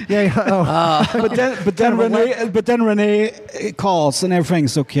 Yeah. Oh. But then Renee calls and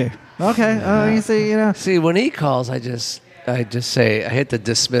everything's okay. Okay. Oh, you see, See, when he calls, I just say I hit the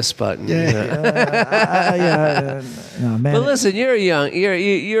dismiss button. Yeah. You know? No, man. But listen, you're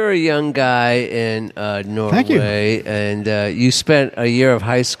a young guy in Norway. Thank you. And you spent a year of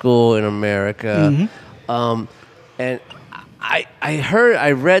high school in America. And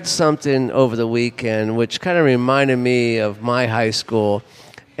I read something over the weekend which kind of reminded me of my high school.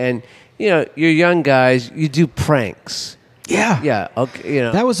 And you're young guys, you do pranks. Yeah. Yeah, okay,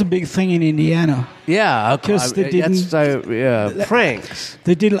 That was a big thing in Indiana. yeah, Because they pranks.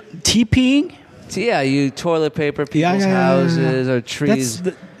 They did TPing. So, yeah, you toilet paper people's houses or trees.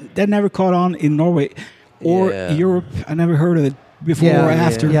 That never caught on in Norway or Yeah. Europe. I never heard of it before or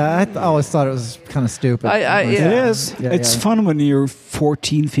after. Yeah, I always thought it was kind of stupid. Yeah. It is. Yeah, it's yeah. fun when you're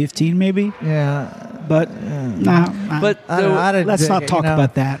 14, 15 maybe. Yeah. But nah. But I didn't let's dig not it, talk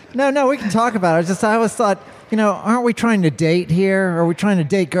about that. No, we can talk about it. I always thought, aren't we trying to date here? Are we trying to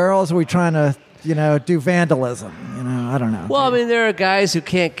date girls? Are we trying to, do vandalism? I don't know. well, I mean, there are guys who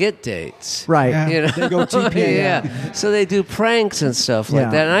can't get dates. Right. Yeah. You know? They go TP. yeah. So they do pranks and stuff like Yeah.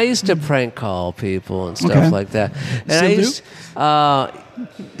 that. And I used to prank call people and stuff Okay. like that. And Still I do? used,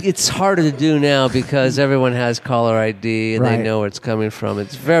 it's harder to do now because everyone has caller ID and Right. they know where it's coming from.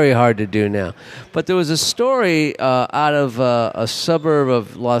 It's very hard to do now. But there was a story out of a suburb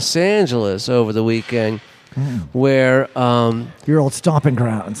of Los Angeles over the weekend where Your old stomping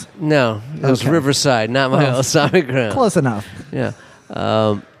grounds. no, it was Okay. Riverside, not my old stomping ground. Close enough. Yeah.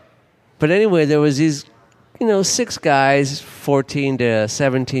 But anyway, there was these, 6 guys, 14 to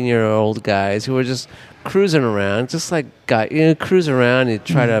 17-year-old guys who were just cruising around, just like cruise around. You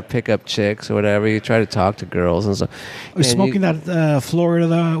try to pick up chicks or whatever. You try to talk to girls and stuff. We're smoking that Florida,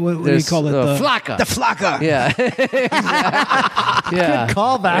 what do you call it? Flakka. The Flakka. Yeah. yeah.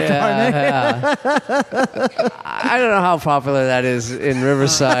 Callback, Arne. Yeah. I don't know how popular that is in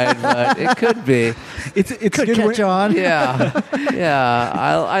Riverside, but it could be. It's Could good catch on. Yeah. Yeah.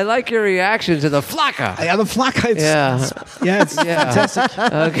 I like your reaction to the Flakka. Yeah, the Flakka. Yeah. Yeah, it's Yeah. fantastic.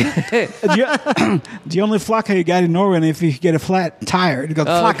 Okay. The only flakka you got in Norway, if you get a flat tire, you go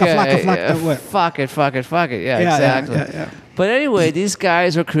flakka, Okay, flakka, flakka. yeah, What? fuck it, fuck it, fuck it. Yeah, Yeah, exactly. yeah. But anyway, these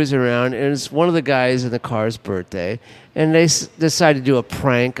guys were cruising around, and it's one of the guys in the car's birthday, and they decided to do a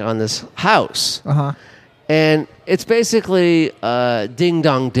prank on this house. Uh-huh. And it's basically Ding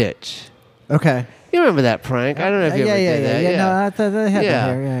Dong Ditch. Okay. You remember that prank? I don't know if you ever did that. Yeah. No, I thought they had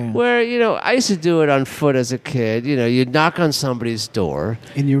that here. Yeah. Where, I used to do it on foot as a kid. You'd knock on somebody's door,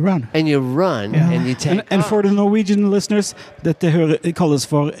 And you run. and you run, Yeah. and you take And off. for the Norwegian listeners, det kalles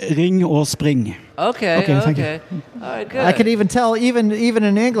for ring og spring. Okay, Okay, thank you. okay. All right, good. I could even tell, even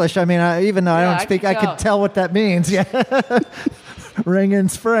in English. I mean, even though I Yeah, don't I speak, can I could tell what that means. Yeah. Ring and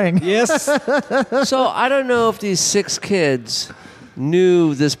spring. Yes. So I don't know if these 6 kids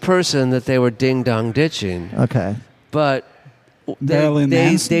knew this person that they were ding dong ditching, Okay. but Marilyn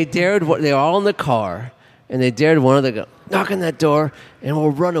Manson? they dared. They were all in the car, and they dared one of them to go knock on that door, and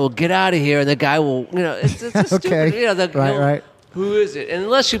we'll run. We'll get out of here, and the guy will. It's just Okay. stupid. Right. Who is it? And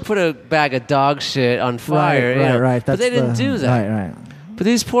unless you put a bag of dog shit on fire, Right. But they didn't do that. Right. But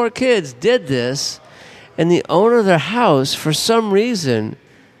these poor kids did this, and the owner of their house, for some reason,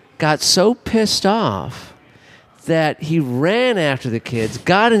 got so pissed off that he ran after the kids,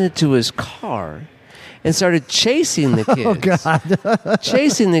 got into his car, and started chasing the kids. Oh God.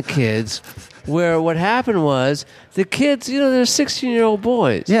 Chasing the kids, where what happened was the kids, they're 16-year-old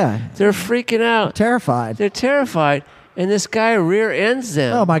boys. Yeah. They're freaking out. Terrified. They're terrified, and this guy rear ends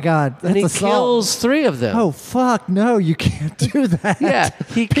them. Oh my God. That's And he assault. kills 3 of them. Oh fuck! No, you can't do that. Yeah,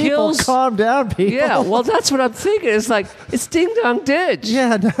 he people, kills- calm down, people. Yeah, well, that's what I'm thinking. It's like, it's Ding Dong Ditch.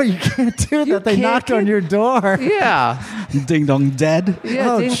 Yeah, no, you can't do that. You They can't knocked on get- your door. Yeah. Ding dong dead.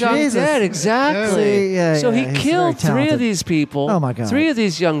 Yeah, Oh, Ding Dong Jesus. Dead, exactly. See, yeah, so he he's killed very 3 of talented. these people. Oh, my God. 3 of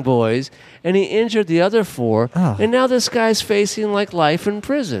these young boys, and he injured the other 4. Oh. And now this guy's facing like life in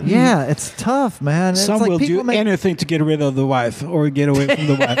prison. Yeah, it's tough, man. It's Some like will people do make anything to get rid of the wife or get away from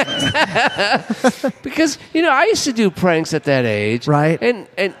the wife. Because I used to do pranks at that age, Right. And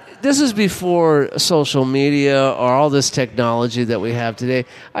this is before social media or all this technology that we have today.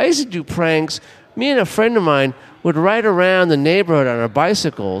 I used to do pranks. Me and a friend of mine would ride around the neighborhood on our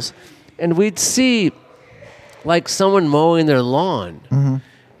bicycles, and we'd see like someone mowing their lawn,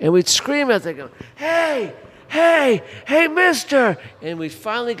 and we'd scream at them, go, "Hey, hey, hey, mister!" And we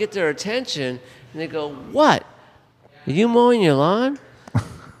finally get their attention, and they go, "What? Are you mowing your lawn?"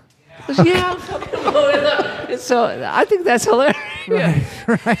 I said, "Yeah, I'm fucking mowing your lawn." And so I think that's hilarious.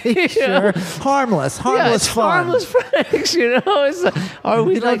 right, sure, harmless Yeah, it's fun. harmless pranks, It's like, are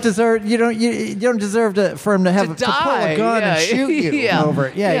we You don't like deserve. You don't deserve for him to have to to pull die? a gun Yeah. and shoot you Yeah. over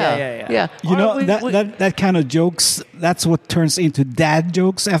it. Yeah. Yeah. You know, Are we- that kind of jokes, that's what turns into dad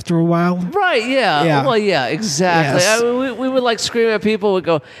jokes after a while. Right, yeah. Yeah. Well, yeah, exactly. Yes. I mean, we would like scream at people. We'd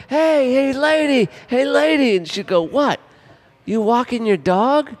go, hey, lady. And she'd go, what? You walking your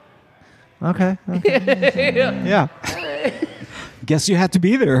dog? Okay. Yeah. Guess you had to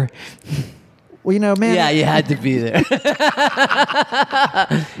be there. Well, man. Yeah, you had to be there.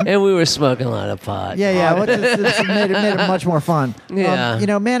 And we were smoking a lot of pot. Yeah. Well, it's made it much more fun.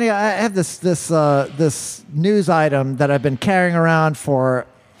 Yeah. Manny, I have this news item that I've been carrying around for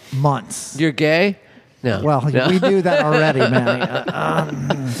months. You're gay? No. Well, No. we knew that already, Manny. I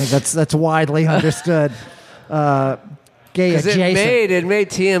think that's widely understood. Gay 'Cause adjacent. it made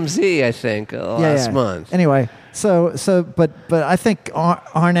TMZ, I think, last month. Anyway, but I think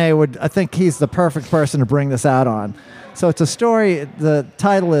Arne would. I think he's the perfect person to bring this out on. So it's a story. The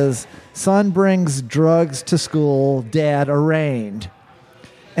title is "Son Brings Drugs to School, Dad Arraigned,"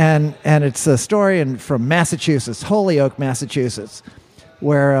 and it's a story from Massachusetts, Holyoke, Massachusetts,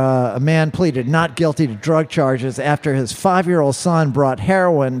 where a man pleaded not guilty to drug charges after his 5-year-old son brought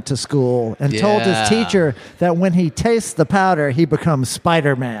heroin to school and told his Yeah. teacher that when he tastes the powder, he becomes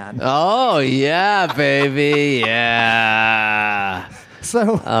Spider-Man. Oh, yeah, baby. Yeah. So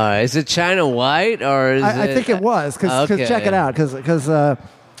All right. Is it China White or is I think it was because Okay. check it out because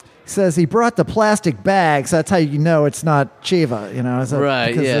says he brought the plastic bags. That's how you know it's not Chiva. It's Right,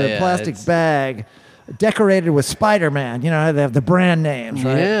 because yeah, the yeah, plastic it's- bag decorated with Spider-Man. They have the brand names,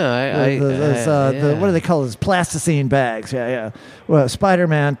 right? Yeah, the what do they call those plasticine bags? Yeah. Well,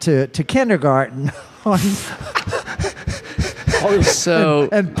 Spider-Man to kindergarten So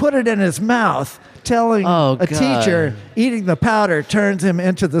and put it in his mouth, telling Oh, a God. teacher eating the powder turns him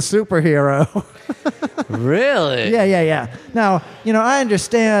into the superhero. really? Yeah. Now, I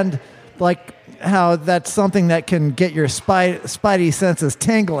understand, like, how that's something that can get your spidey senses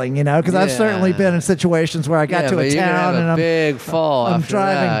tingling, because I've Yeah. certainly been in situations where I got to but a you're gonna town have and a I'm big fall. I'm after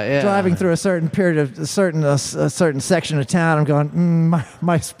that, yeah. driving through a certain period of a certain section of town. I'm going,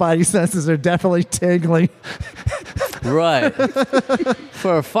 my spidey senses are definitely tingling. Right.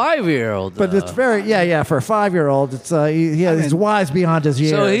 For a 5-year-old. But it's very for a 5-year-old. It's he's wise beyond his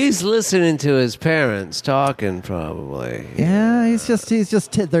years. So he's listening to his parents talking, probably. Yeah, he's just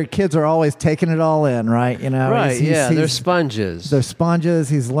their kids are always taking it all in, right? Right. He's- They're he's- sponges. They're sponges.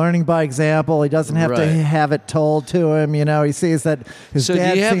 He's learning by example. He doesn't have to Right. have it told to him. He sees that his So do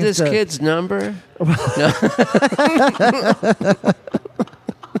dad you have seems this to, kid's number?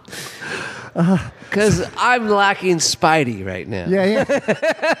 Because I'm lacking Spidey right now. Yeah.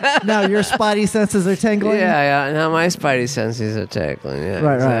 Now your spidey senses are tingling. Yeah. Now my Spidey senses are tickling. Yeah,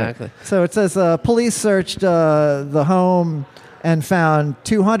 Right, exactly. right. So it says police searched the home and found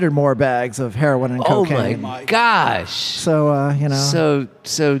 200 more bags of heroin and Oh cocaine. my gosh. So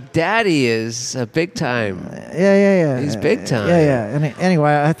So Daddy is a big time. yeah. He's big time. Yeah.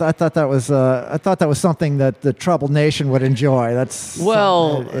 Anyway, I thought that was something that the troubled nation would enjoy. That's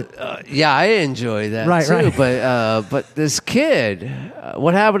Well, yeah, I enjoy that Right, too. right. But this kid,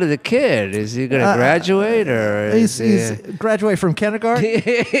 what happened to the kid? Is he going to graduate or is he's graduated from kindergarten.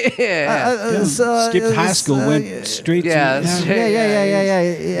 yeah. Skipped high school, went straight Yeah, to... straight-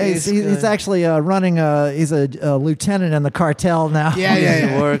 Yeah. He's actually running. He's a lieutenant in the cartel now. Yeah.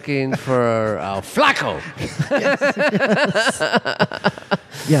 He's working for Flacco.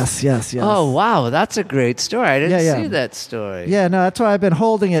 Yes. Oh wow, that's a great story. I didn't Yeah. see that story. Yeah, no, that's why I've been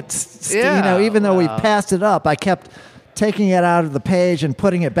holding it. Yeah, Even though we wow. passed it up, I kept taking it out of the page and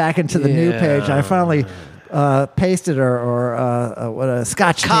putting it back into the new page. I finally pasted or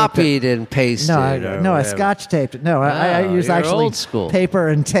scotch Copied and pasted. No, or I whatever. scotch taped it. No, I Oh, use you're actually old school. paper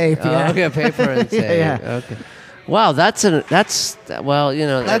and tape. Oh, Yeah. okay, paper and tape. Yeah. Okay. Wow, that's well, That's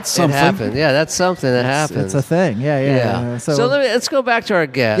it something. happened. Yeah, that's something that happens. It's a thing. Yeah. So let's go back to our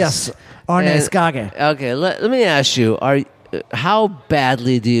guest. Yes, Arne And- Skage. Okay, let me ask you: how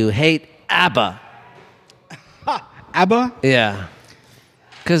badly do you hate ABBA? ABBA? Yeah,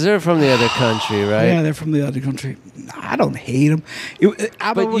 because they're from the other country, right? Yeah, they're from the other country. I don't hate them.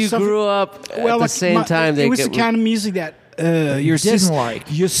 ABBA But was you something- grew up at the like same time. It was the kind of music that your didn't like.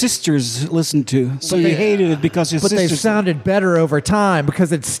 your sisters listened to, so you hated it because your But they've sisters. sounded better over time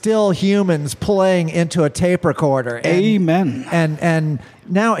because it's still humans playing into a tape recorder. And, Amen. And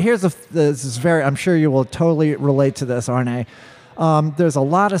now here's this is very. I'm sure you will totally relate to this, Arne. There's a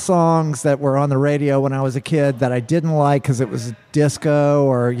lot of songs that were on the radio when I was a kid that I didn't like because it was disco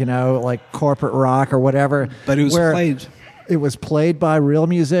or like corporate rock or whatever. But it was where played. It was played by real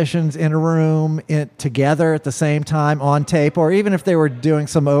musicians in a room together at the same time on tape, or even if they were doing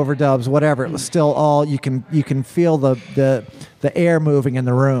some overdubs, whatever. It was still all you can feel the air moving in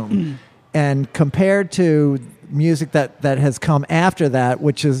the room. And compared to music that has come after that,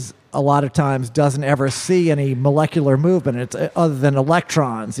 which is a lot of times doesn't ever see any molecular movement. It's other than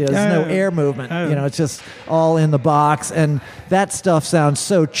electrons. There's no air movement. It's just all in the box, and that stuff sounds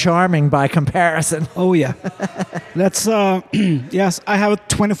so charming by comparison. Oh yeah, that's yes. I have a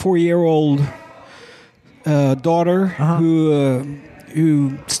 24-year-old daughter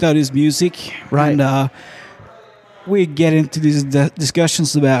who studies music, Right. And we get into these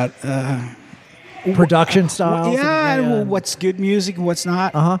discussions about Production styles. what's good music and what's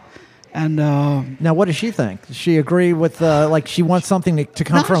not. Uh-huh. And Now, what does she think? Does she agree with, like, she wants something to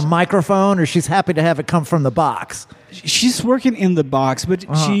come No, from a microphone, or she's happy to have it come from the box? she's working in the box, but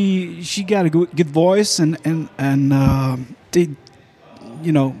she got a good voice, and they,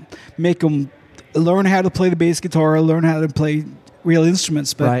 make them learn how to play the bass guitar, learn how to play real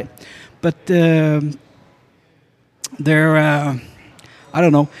instruments. But Right. but they're I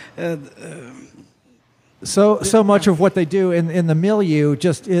don't know. So much of what they do in the milieu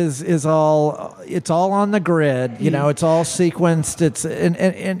just is all it's all on the grid. It's all sequenced. It's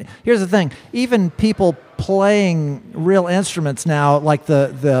and here's the thing: even people playing real instruments now, like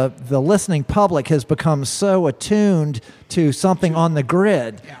the listening public, has become so attuned to something on the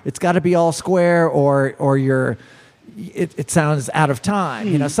grid. Yeah. It's got to be all square, or you're. It sounds out of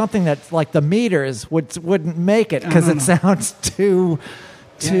time. Something that's like the meters wouldn't make it because it sounds too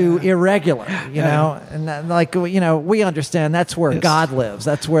irregular, and that, like, we understand that's where Yes. God lives.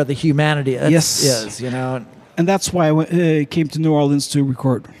 That's where the humanity is, And that's why I came to New Orleans to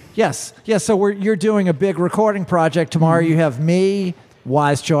record. Yes. So you're doing a big recording project tomorrow. You have me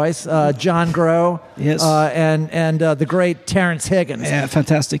wise choice. John Grow, Yes. and the great Terrence Higgins, Yeah,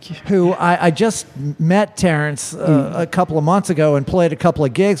 fantastic. who I just met Terrence a couple of months ago and played a couple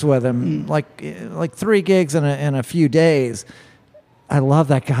of gigs with him, like 3 gigs in a few days. I love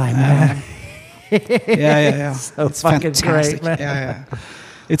that guy, man. Yeah. So It's fucking fantastic. great, man. Yeah.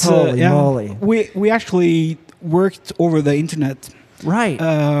 It's Holy moly. We actually worked over the internet Right.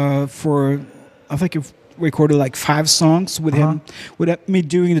 for, I think we've recorded like 5 songs with him, with me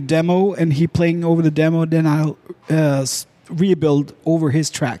doing the demo and he playing over the demo. Then I'll rebuild over his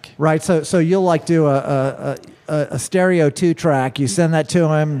track. Right, so you'll like do a stereo 2 track. You send that to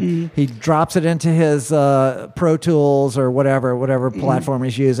him. He drops it into his Pro Tools or whatever platform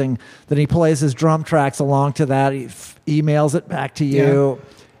he's using. Then he plays his drum tracks along to that. He emails it back to you,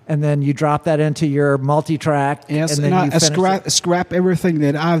 and then you drop that into your multi-track. Yes, and then I you finish scrap everything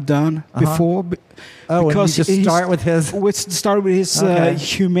that I've done before. Oh, and you because just he's- start with his. Start with his Okay.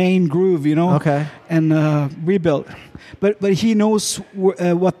 humane groove, Okay. and rebuild. But he knows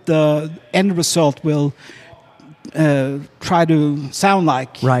what the end result will try to sound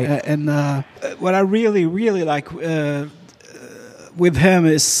like. Right. And what I really like with him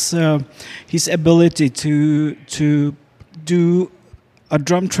is his ability to do a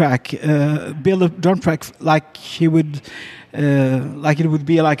drum track, build a drum track like he would. Like it would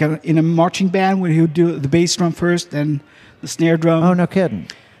be like in a marching band where he would do the bass drum first and the snare drum. Oh, no kidding.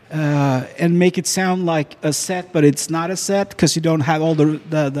 And make it sound like a set, but it's not a set because you don't have all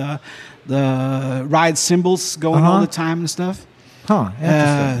the ride cymbals going all the time and stuff. Huh,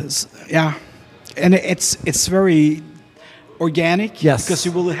 interesting. Yeah, and it's very organic. Yes. Because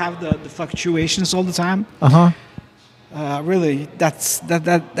you will have the fluctuations all the time. Uh-huh. Really, that's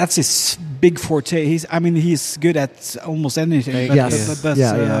his big forte. He's good at almost anything. But, Yes. but,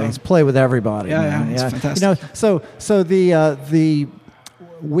 yeah. He's play with everybody. Yeah, man. yeah, it's fantastic. You know, so the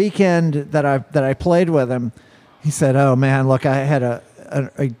weekend that I played with him, he said, "Oh man, look, I had a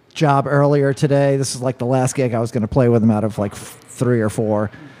job earlier today. This is like the last gig I was going to play with him out of like 3 or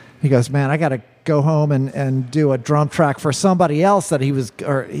 4." He goes, "Man, I got to go home and do a drum track for somebody else that he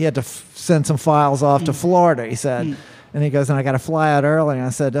had to send some files off to Florida." He said. And he goes, "And I got to fly out early." And I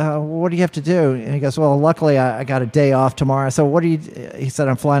said, "What do you have to do?" And he goes, "Well, luckily I got a day off tomorrow." I said, "What do you?" He said,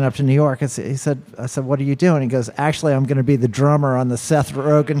 "I'm flying up to New York." I said, "What are you doing?" He goes, "Actually, I'm going to be the drummer on the Seth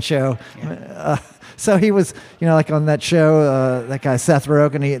Rogen show." Yeah. So he was, like on that show, that guy Seth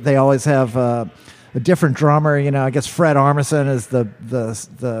Rogen. They always have a different drummer. I guess Fred Armisen is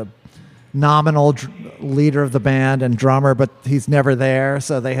the nominal leader of the band and drummer, but he's never there,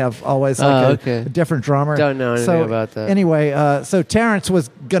 so they have always like a different drummer. Don't know anything about that. Anyway, so Terrence was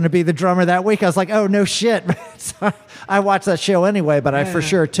going to be the drummer that week. I was like, oh, no shit. So I watched that show anyway, but I for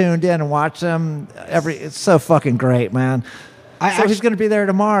sure tuned in and watched him. It's so fucking great, man. He's going to be there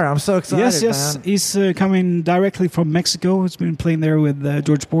tomorrow. I'm so excited, Yes. man. He's coming directly from Mexico. He's been playing there with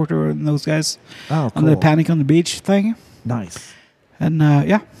George Porter and those guys Oh, on the cool. Panic on the Beach thing. Nice. And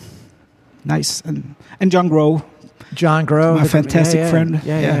nice. And John Grow, John Grow. my fantastic friend.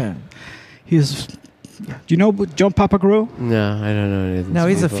 Yeah. He's. Do you know John Papa Grow? No, I don't know any of these No,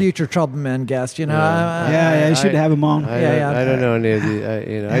 he's a people. future Trouble Men guest, you know. Yeah. You should have him on. I don't know any of the.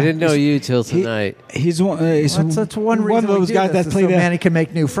 I didn't know you till tonight. He's one. That's one reason of those we do guys this, that is play so the. Manny can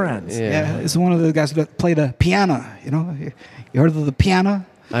make new friends. Yeah. It's one of the guys that play the piano. You heard of the piano?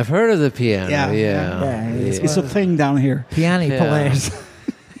 I've heard of the piano. Yeah. Yeah, It's a thing down here. Piano Yeah. players.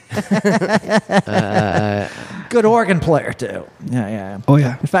 Good organ player too. Yeah. Oh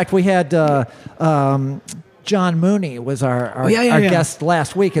yeah. In fact, we had John Mooney was our guest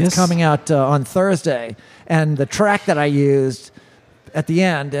last week. It's Yes. coming out on Thursday, and the track that I used at the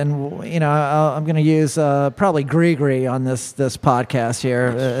end, and I'm going to use probably Grigri on this podcast here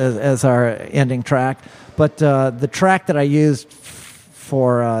as our ending track. But the track that I used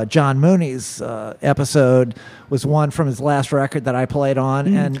for John Mooney's episode was one from his last record that I played on,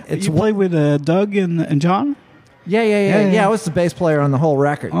 and it's You play with Doug and John? Yeah. I was the bass player on the whole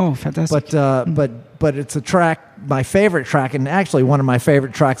record. Oh, fantastic. But it's a track, my favorite track, and actually one of my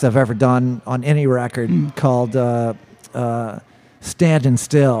favorite tracks I've ever done on any record, called "Standing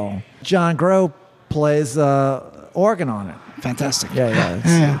Still." John Grow plays organ on it. Fantastic.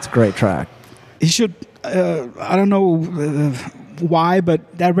 Yeah. It's a great track. He should. I don't know why,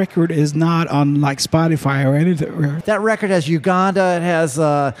 but that record is not on like Spotify or anything. That record has Uganda. It has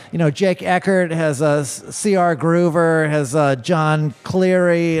Jake Eckert. It has C.R. Groover. It has John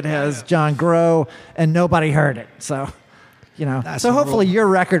Cleary. It has John Grow, and nobody heard it. So, That's so a hopefully rule. your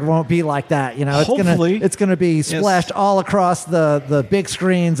record won't be like that. Hopefully. It's gonna be splashed all across the big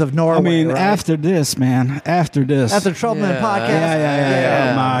screens of Norway. I mean, right? after this, man. After this. After the Troubleman Yeah. podcast.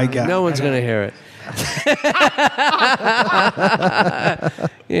 Yeah. Oh, my God. No one's going to hear it.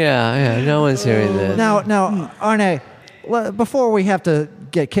 yeah, no one's hearing this. Now, Arne, before we have to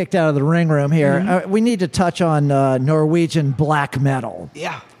get kicked out of the ring room here, we need to touch on Norwegian black metal.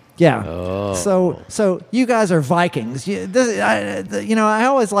 Yeah. Yeah. Oh. So you guys are Vikings. I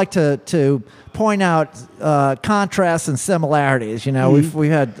always like to point out contrasts and similarities.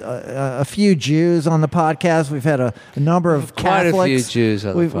 We've had a few Jews on the podcast. We've had a number of Quite a Catholics. few Jews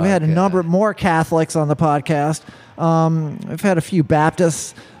on the We had a podcast. number more Catholics on the podcast. We've had a few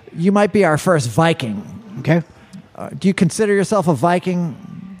Baptists. You might be our first Viking. Okay. Do you consider yourself a Viking?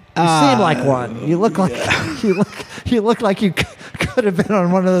 You seem like one. You look like you look like you could have been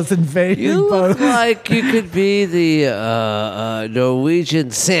on one of those invading You boats. look like you could be the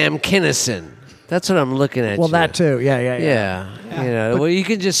Norwegian Sam Kinison. That's what I'm looking at. Well, you. that too. Yeah. Well, you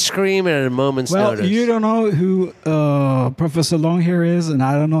can just scream it at a moment's Well, notice. you don't know who Professor Longhair is, and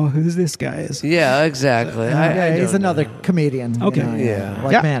I don't know who this guy is. Yeah, exactly. I He's don't another know. comedian. Okay.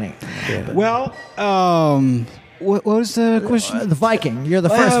 Like Yeah. Manny. Well, what was the question? The Viking. You're the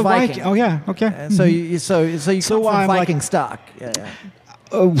first Viking. Oh yeah. Okay. So you come from I'm like- Viking stock. Yeah.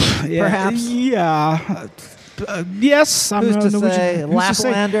 Oh, yeah, Perhaps? Yeah. Yes. I'm Who's a to Norwegian. say Who's to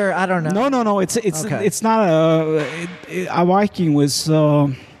say? Laplander? I don't know. No. It's Okay. it's not a Viking was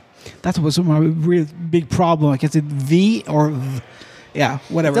that was my real big problem. Like, is it V or V? Yeah,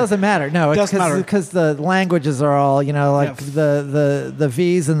 It whatever. doesn't matter. No, it's Doesn't matter. because the languages are all like Yeah. the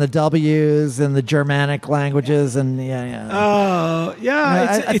V's and the W's and the Germanic languages and yeah.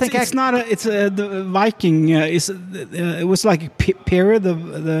 Yeah, I think it's not a. It's the Viking. It was like a period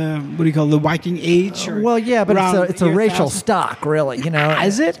of the what do you call the Viking age? Or Well, yeah, but around it's a year racial 1000? stock, really.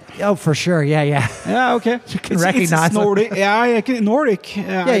 Is it? Oh, for sure. Yeah. Yeah, okay. You can recognize it's it. Nordic. Nordic.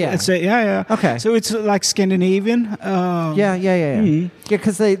 Yeah. I'd say, yeah. Okay. So it's like Scandinavian. Yeah,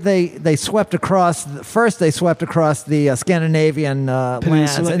 because they swept across. First, they swept across the Scandinavian lands,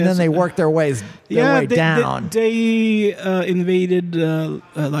 Peninsula, and then yes. they worked their way down. They invaded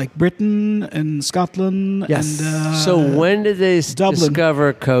like Britain and Scotland. Yes. And, So when did they Dublin.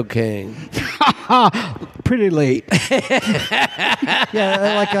 discover cocaine? pretty late.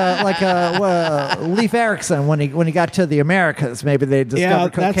 Yeah, like Leif Erikson when he got to the Americas, maybe they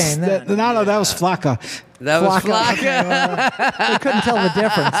discovered cocaine. then. That was Flacca. That was Flocka. Flocka. Okay, well, they couldn't tell the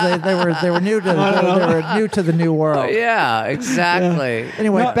difference. They were new to they were new to the new world. Yeah, exactly.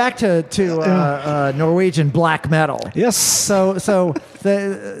 Anyway, No. back to Norwegian black metal. Yes. So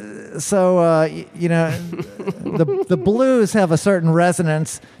the blues have a certain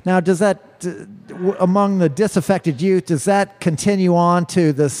resonance. Now, does that among the disaffected youth, does that continue on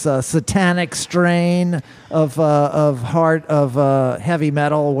to this satanic strain of heavy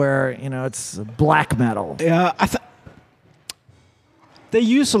metal where it's black metal? Yeah, they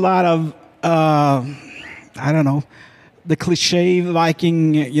use a lot of I don't know, the cliche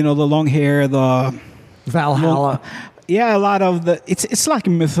Viking. The long hair, the Valhalla. yeah, a lot of the. It's like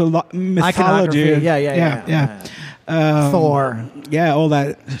mythology. Iconography. Yeah. Thor. Yeah, all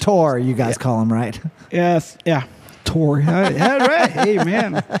that. Tor, you guys call him, right? Yes, yeah. Thor. Yeah, right. Hey,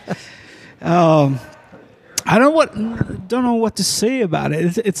 man. I don't know what to say about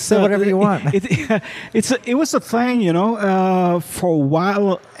it. It's Say whatever you want. It was a thing, for a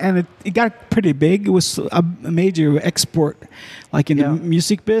while, and it got pretty big. It was a major export, like in the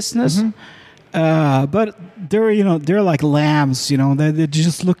music business. But they're like lambs. They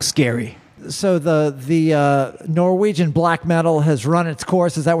just look scary. So the Norwegian black metal has run its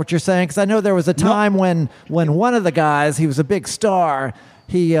course. Is that what you're saying? Because I know there was a time when one of the guys, he was a big star,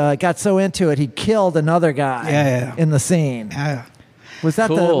 he got so into it he killed another guy in the scene. Yeah. Was that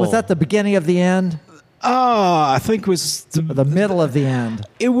Cool. the beginning of the end? I think it was Or the middle of the end?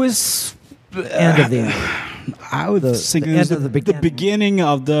 it was End of the end. I would The- think the it was end of the beginning. beginning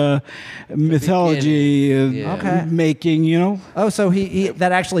of the mythology Yeah. Okay. making. Oh, so he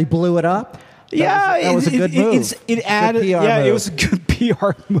that actually blew it up? That was a good it, move. It added. PR Yeah, move. it was a good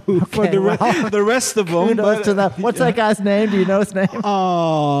PR move for Okay, well, the rest of them. Kudos to that. What's that guy's name? Do you know his name?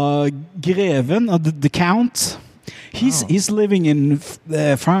 Greven, the Count. He's living in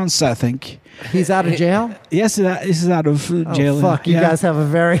France, I think. He's out of jail? Yes, he's out of jail. Oh, fuck. You Yeah. guys have a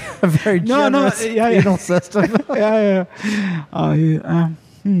very No, generous yeah. penal system. Yeah.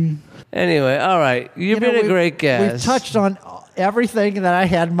 Anyway, all right. You've been a great guest. We've touched on everything that I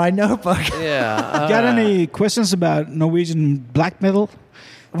had in my notebook. Yeah. Got any questions about Norwegian black metal?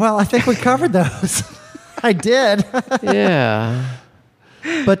 Well, I think we covered those. I did. Yeah.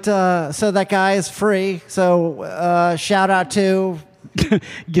 But so that guy is free. So shout out to.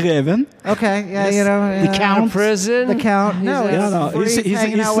 Greven. Okay, yeah, you know. The Count. Prison. The Count. No, He's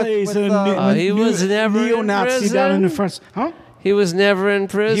hanging out with he was never in neo-Nazi prison? down in the front. Huh? He was never in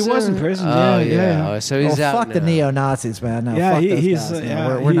prison. He was in prison. Oh, yeah. Oh, so he's out fuck now. the neo-Nazis, man. No, Yeah, fuck those he's guys. No,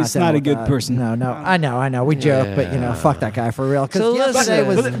 yeah, we're he's down not a with good that. person. No. I know. We joke, but you know, fuck that guy for real. Because So yesterday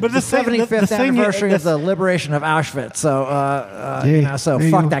was listen. But the the thing- 75th the thing- anniversary of the- the liberation of Auschwitz. So, you know, so there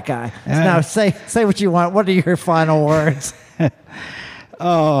you fuck go. that guy. Yeah. Now say what you want. What are your final words?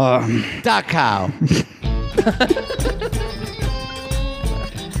 Dachau.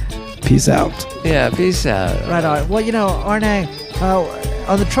 Peace out. Yeah, peace out. Right on. Well, you know, Arne,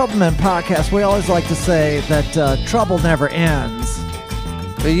 on the Troubleman podcast, we always like to say that trouble never ends.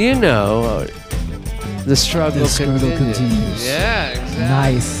 But you know, the struggle, The struggle continues. Yeah, exactly.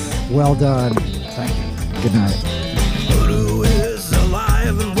 Nice. Well done. Thank you. Good night.